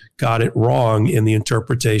judge got it wrong in the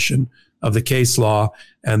interpretation of the case law,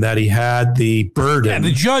 and that he had the burden. And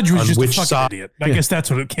the judge was just a fucking side. idiot. I guess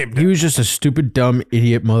that's what it came to. He was just a stupid, dumb,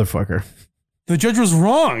 idiot motherfucker. The judge was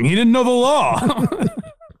wrong. He didn't know the law.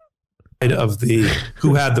 Of the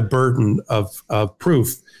who had the burden of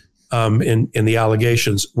proof in the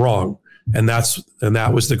allegations wrong. And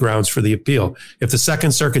that was the grounds for the appeal. If the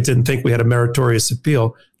Second Circuit didn't think we had a meritorious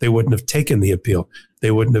appeal, they wouldn't have taken the appeal.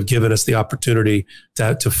 They wouldn't have given us the opportunity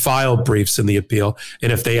to file briefs in the appeal.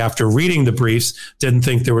 And if they, after reading the briefs, didn't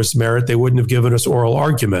think there was merit, they wouldn't have given us oral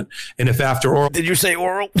argument. And if after oral... Did you say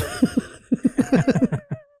oral?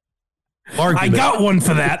 I got one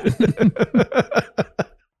for that.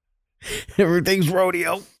 Everything's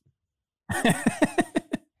rodeo.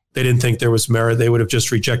 They didn't think there was merit. They would have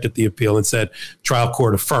just rejected the appeal and said, trial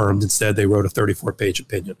court affirmed. Instead, they wrote a 34-page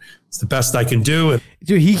opinion. It's the best I can do.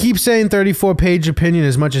 Dude, he keeps saying 34-page opinion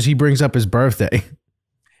as much as he brings up his birthday.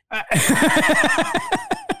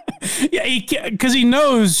 Yeah, because he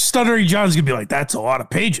knows Stuttering John's going to be like, that's a lot of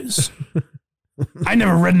pages. I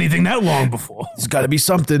never read anything that long before. It's got to be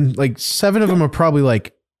something. Like 7 of them are probably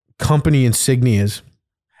like company insignias.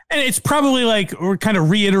 And it's probably like we're kind of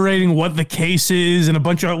reiterating what the case is and a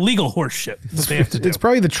bunch of legal horse shit that they have to do. It's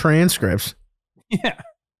probably the transcripts. Yeah.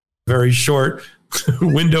 Very short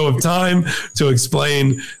window of time to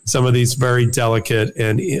explain some of these very delicate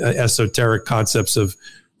and esoteric concepts of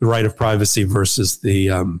the right of privacy versus the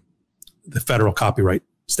federal copyright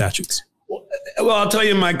statutes. Well, I'll tell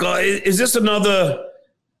you, Michael, is this another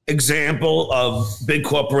example of big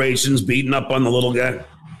corporations beating up on the little guy?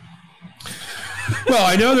 Well,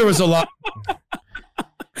 I know there was a lot.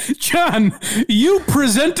 John, you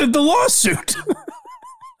presented the lawsuit.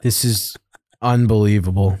 This is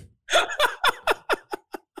unbelievable.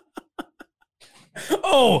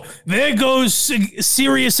 Oh, there goes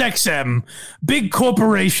Sirius XM, big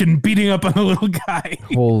corporation beating up on a little guy.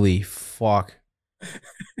 Holy fuck.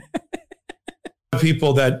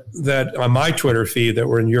 People that on my Twitter feed that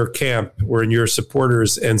were in your camp, were in your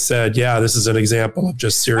supporters, and said, yeah, this is an example of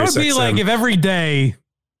just Sirius It would be XM. like if every day,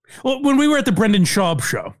 well, when we were at the Brendan Schaub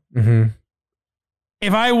show,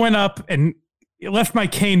 if I went up and left my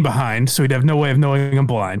cane behind so he'd have no way of knowing I'm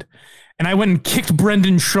blind, and I went and kicked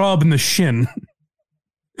Brendan Schaub in the shin,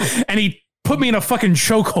 and he put me in a fucking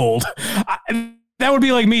chokehold, that would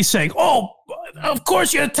be like me saying, oh, of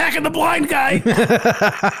course you're attacking the blind guy.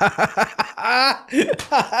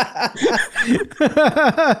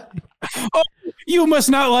 Oh, you must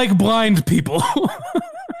not like blind people.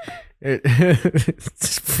 Attacking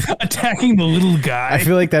the little guy. I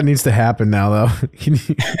feel like that needs to happen now, though.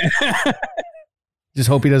 Just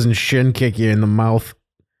hope he doesn't shin kick you in the mouth.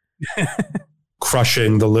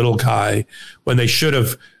 Crushing the little guy when they should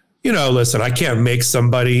have, listen, I can't make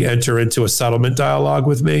somebody enter into a settlement dialogue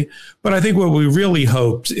with me. But I think what we really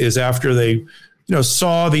hoped is after they,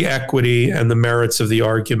 saw the equity and the merits of the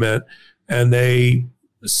argument, and they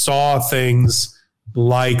saw things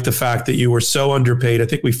like the fact that you were so underpaid. I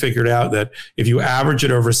think we figured out that if you average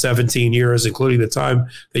it over 17 years, including the time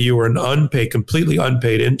that you were an completely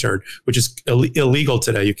unpaid intern, which is illegal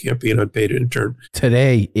today. You can't be an unpaid intern.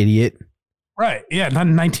 Today, idiot. Right. Yeah. Not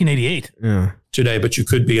in 1988. Yeah. Today, but you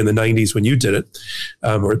could be in the 90s when you did it.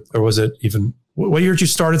 Or was it even, what year did you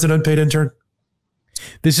start as an unpaid intern?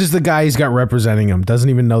 This is the guy he's got representing him. Doesn't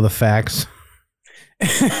even know the facts.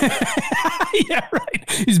 Yeah, right.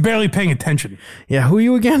 He's barely paying attention. Yeah, who are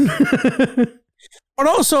you again? But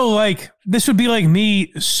also, this would be like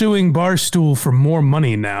me suing Barstool for more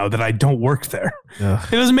money now that I don't work there. Ugh.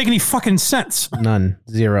 It doesn't make any fucking sense. None.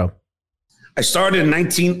 Zero. I started in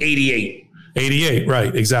 1988. 88,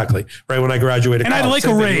 right, exactly. Right when I graduated. And I'd like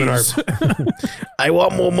a raise. I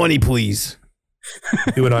want more money, please.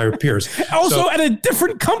 You and I are peers. Also at a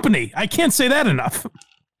different company. I can't say that enough.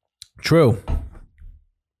 True.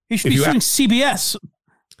 He should be suing CBS.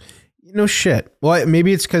 No shit. Well,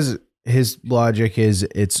 maybe it's because his logic is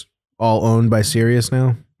it's all owned by Sirius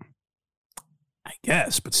now. I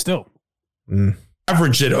guess, but still.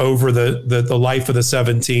 Averaged it over the life of the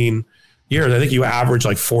 17 years. I think you averaged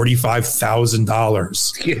like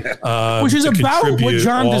 $45,000. Yeah. Which is about what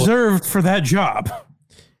John deserved for that job.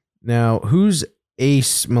 Now, who's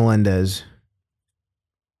Ace Melendez?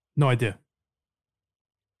 No idea.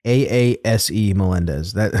 AASE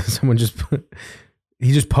Melendez. That someone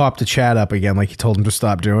he just popped the chat up again like he told him to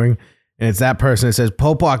stop doing. And it's that person that says,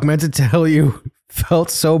 Popok meant to tell you,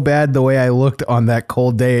 felt so bad the way I looked on that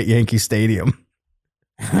cold day at Yankee Stadium.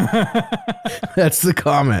 That's the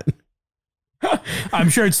comment. I'm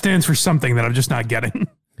sure it stands for something that I'm just not getting.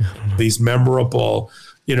 These memorable,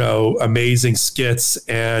 amazing skits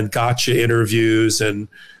and gotcha interviews. And,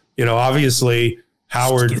 obviously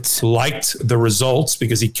Howard liked the results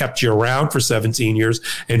because he kept you around for 17 years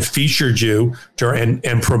and featured you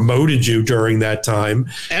and promoted you during that time.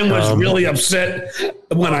 And was really upset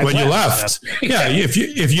when you left. Yeah. If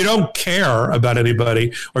you don't care about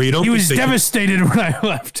anybody or you don't, he was devastated when I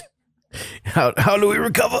left. How do we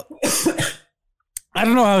recover? I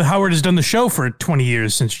don't know how Howard has done the show for 20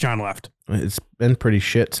 years since John left. It's been pretty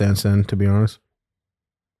shit since then, to be honest.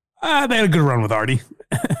 They had a good run with Artie.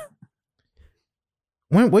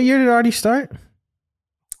 What year did Artie start?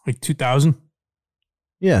 Like 2000.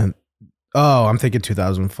 Yeah. Oh, I'm thinking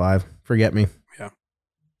 2005. Forget me. Yeah.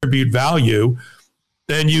 Attribute value,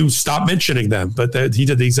 then you stop mentioning them. But he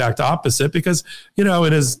did the exact opposite because, in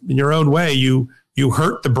your own way, you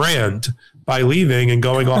hurt the brand by leaving and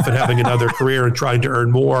going off and having another career and trying to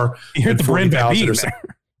earn more. You hurt the brand by being there.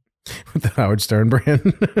 With the Howard Stern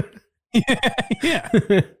brand. Yeah.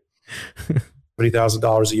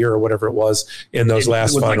 $20,000 a year or whatever it was in those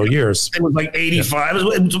last final years. It was like 85. Yeah.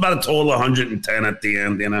 It was about a total of 110 at the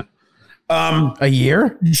end, a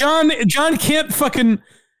year? John can't fucking...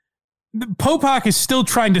 Popok is still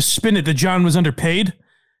trying to spin it that John was underpaid.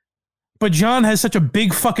 But John has such a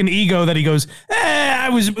big fucking ego that he goes,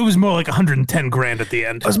 it was more like 110 grand at the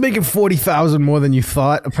end. I was making 40,000 more than you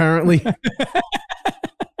thought, apparently.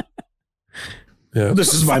 Yeah.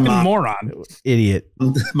 This is my fucking mom. moron. Idiot.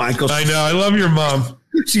 Michael. I know. I love your mom.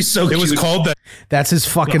 She's so cute. It was called that. That's his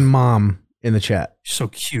fucking mom in the chat. So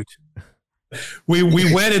cute.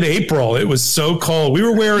 We went in April. It was so cold. We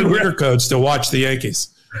were wearing winter coats to watch the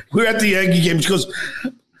Yankees. We were at the Yankee game. She goes,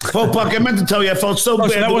 Popak, I meant to tell you, I felt so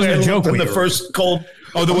bad. So that wasn't a joke. In the first cold.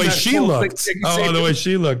 Oh, the way she looked. Oh, the way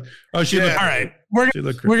she looked. Oh, she looked. All right. We're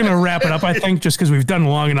going to wrap it up, I think, just because we've done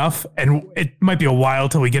long enough, and it might be a while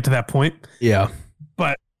till we get to that point. Yeah.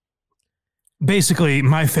 But basically,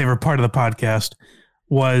 my favorite part of the podcast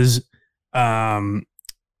was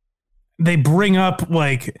they bring up,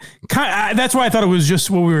 like, that's why I thought it was just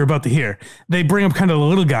what we were about to hear. They bring up kind of the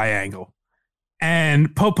little guy angle. And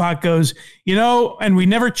Popak goes, and we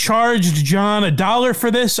never charged John $1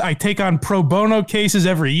 for this. I take on pro bono cases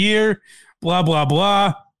every year, blah, blah,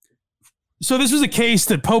 blah. So this was a case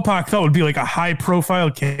that Popak thought would be like a high profile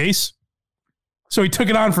case. So he took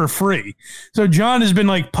it on for free. So John has been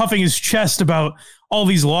like puffing his chest about all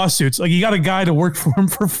these lawsuits. Like, he got a guy to work for him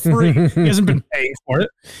for free. He hasn't been paying for it.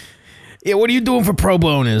 Yeah, what are you doing for pro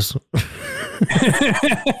bonus?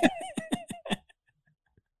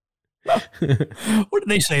 What did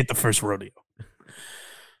they say at the first rodeo?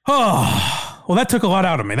 Oh, well, that took a lot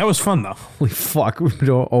out of me. That was fun, though. Holy fuck, we've been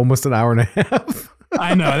doing almost an hour and a half.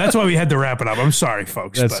 I know. That's why we had to wrap it up. I'm sorry,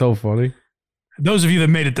 folks. That's so funny. Those of you that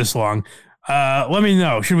made it this long, let me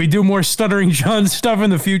know. Should we do more Stuttering John stuff in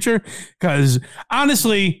the future? Because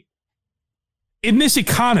honestly, in this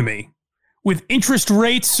economy, with interest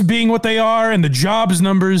rates being what they are and the jobs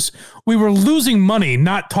numbers, we were losing money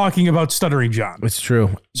not talking about Stuttering John. It's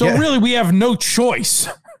true. So really, we have no choice.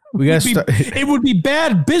 We got it would be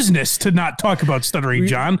bad business to not talk about Stuttering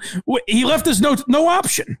John. He left us no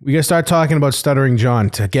option. We got to start talking about Stuttering John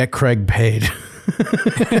to get Craig paid.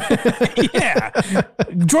 Yeah.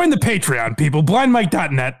 Join the Patreon, people.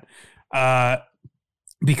 blindmike.net,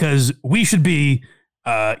 because we should be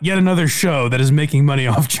yet another show that is making money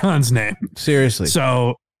off John's name. Seriously.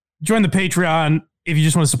 So join the Patreon if you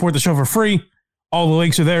just want to support the show for free. All the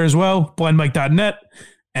links are there as well. blindmike.net.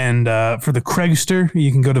 And for the Craigster, you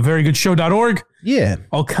can go to verygoodshow.org. Yeah.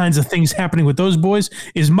 All kinds of things happening with those boys.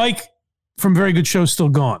 Is Mike from Very Good Show still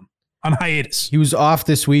gone on hiatus? He was off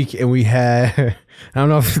this week, and we had, I don't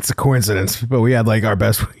know if it's a coincidence, but we had like our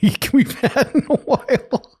best week we've had in a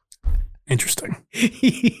while. Interesting.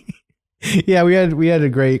 Yeah, we had a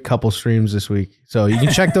great couple streams this week. So you can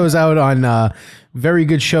check those out on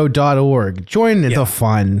verygoodshow.org. Join the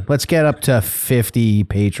fun. Let's get up to 50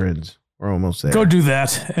 patrons. We're almost there. Go do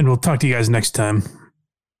that, and we'll talk to you guys next time.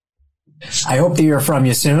 I hope to hear from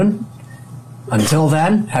you soon. Until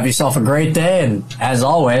then, have yourself a great day, and as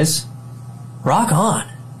always, rock on.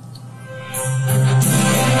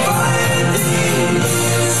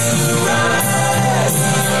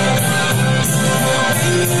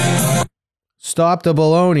 Stop the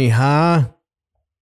baloney, huh?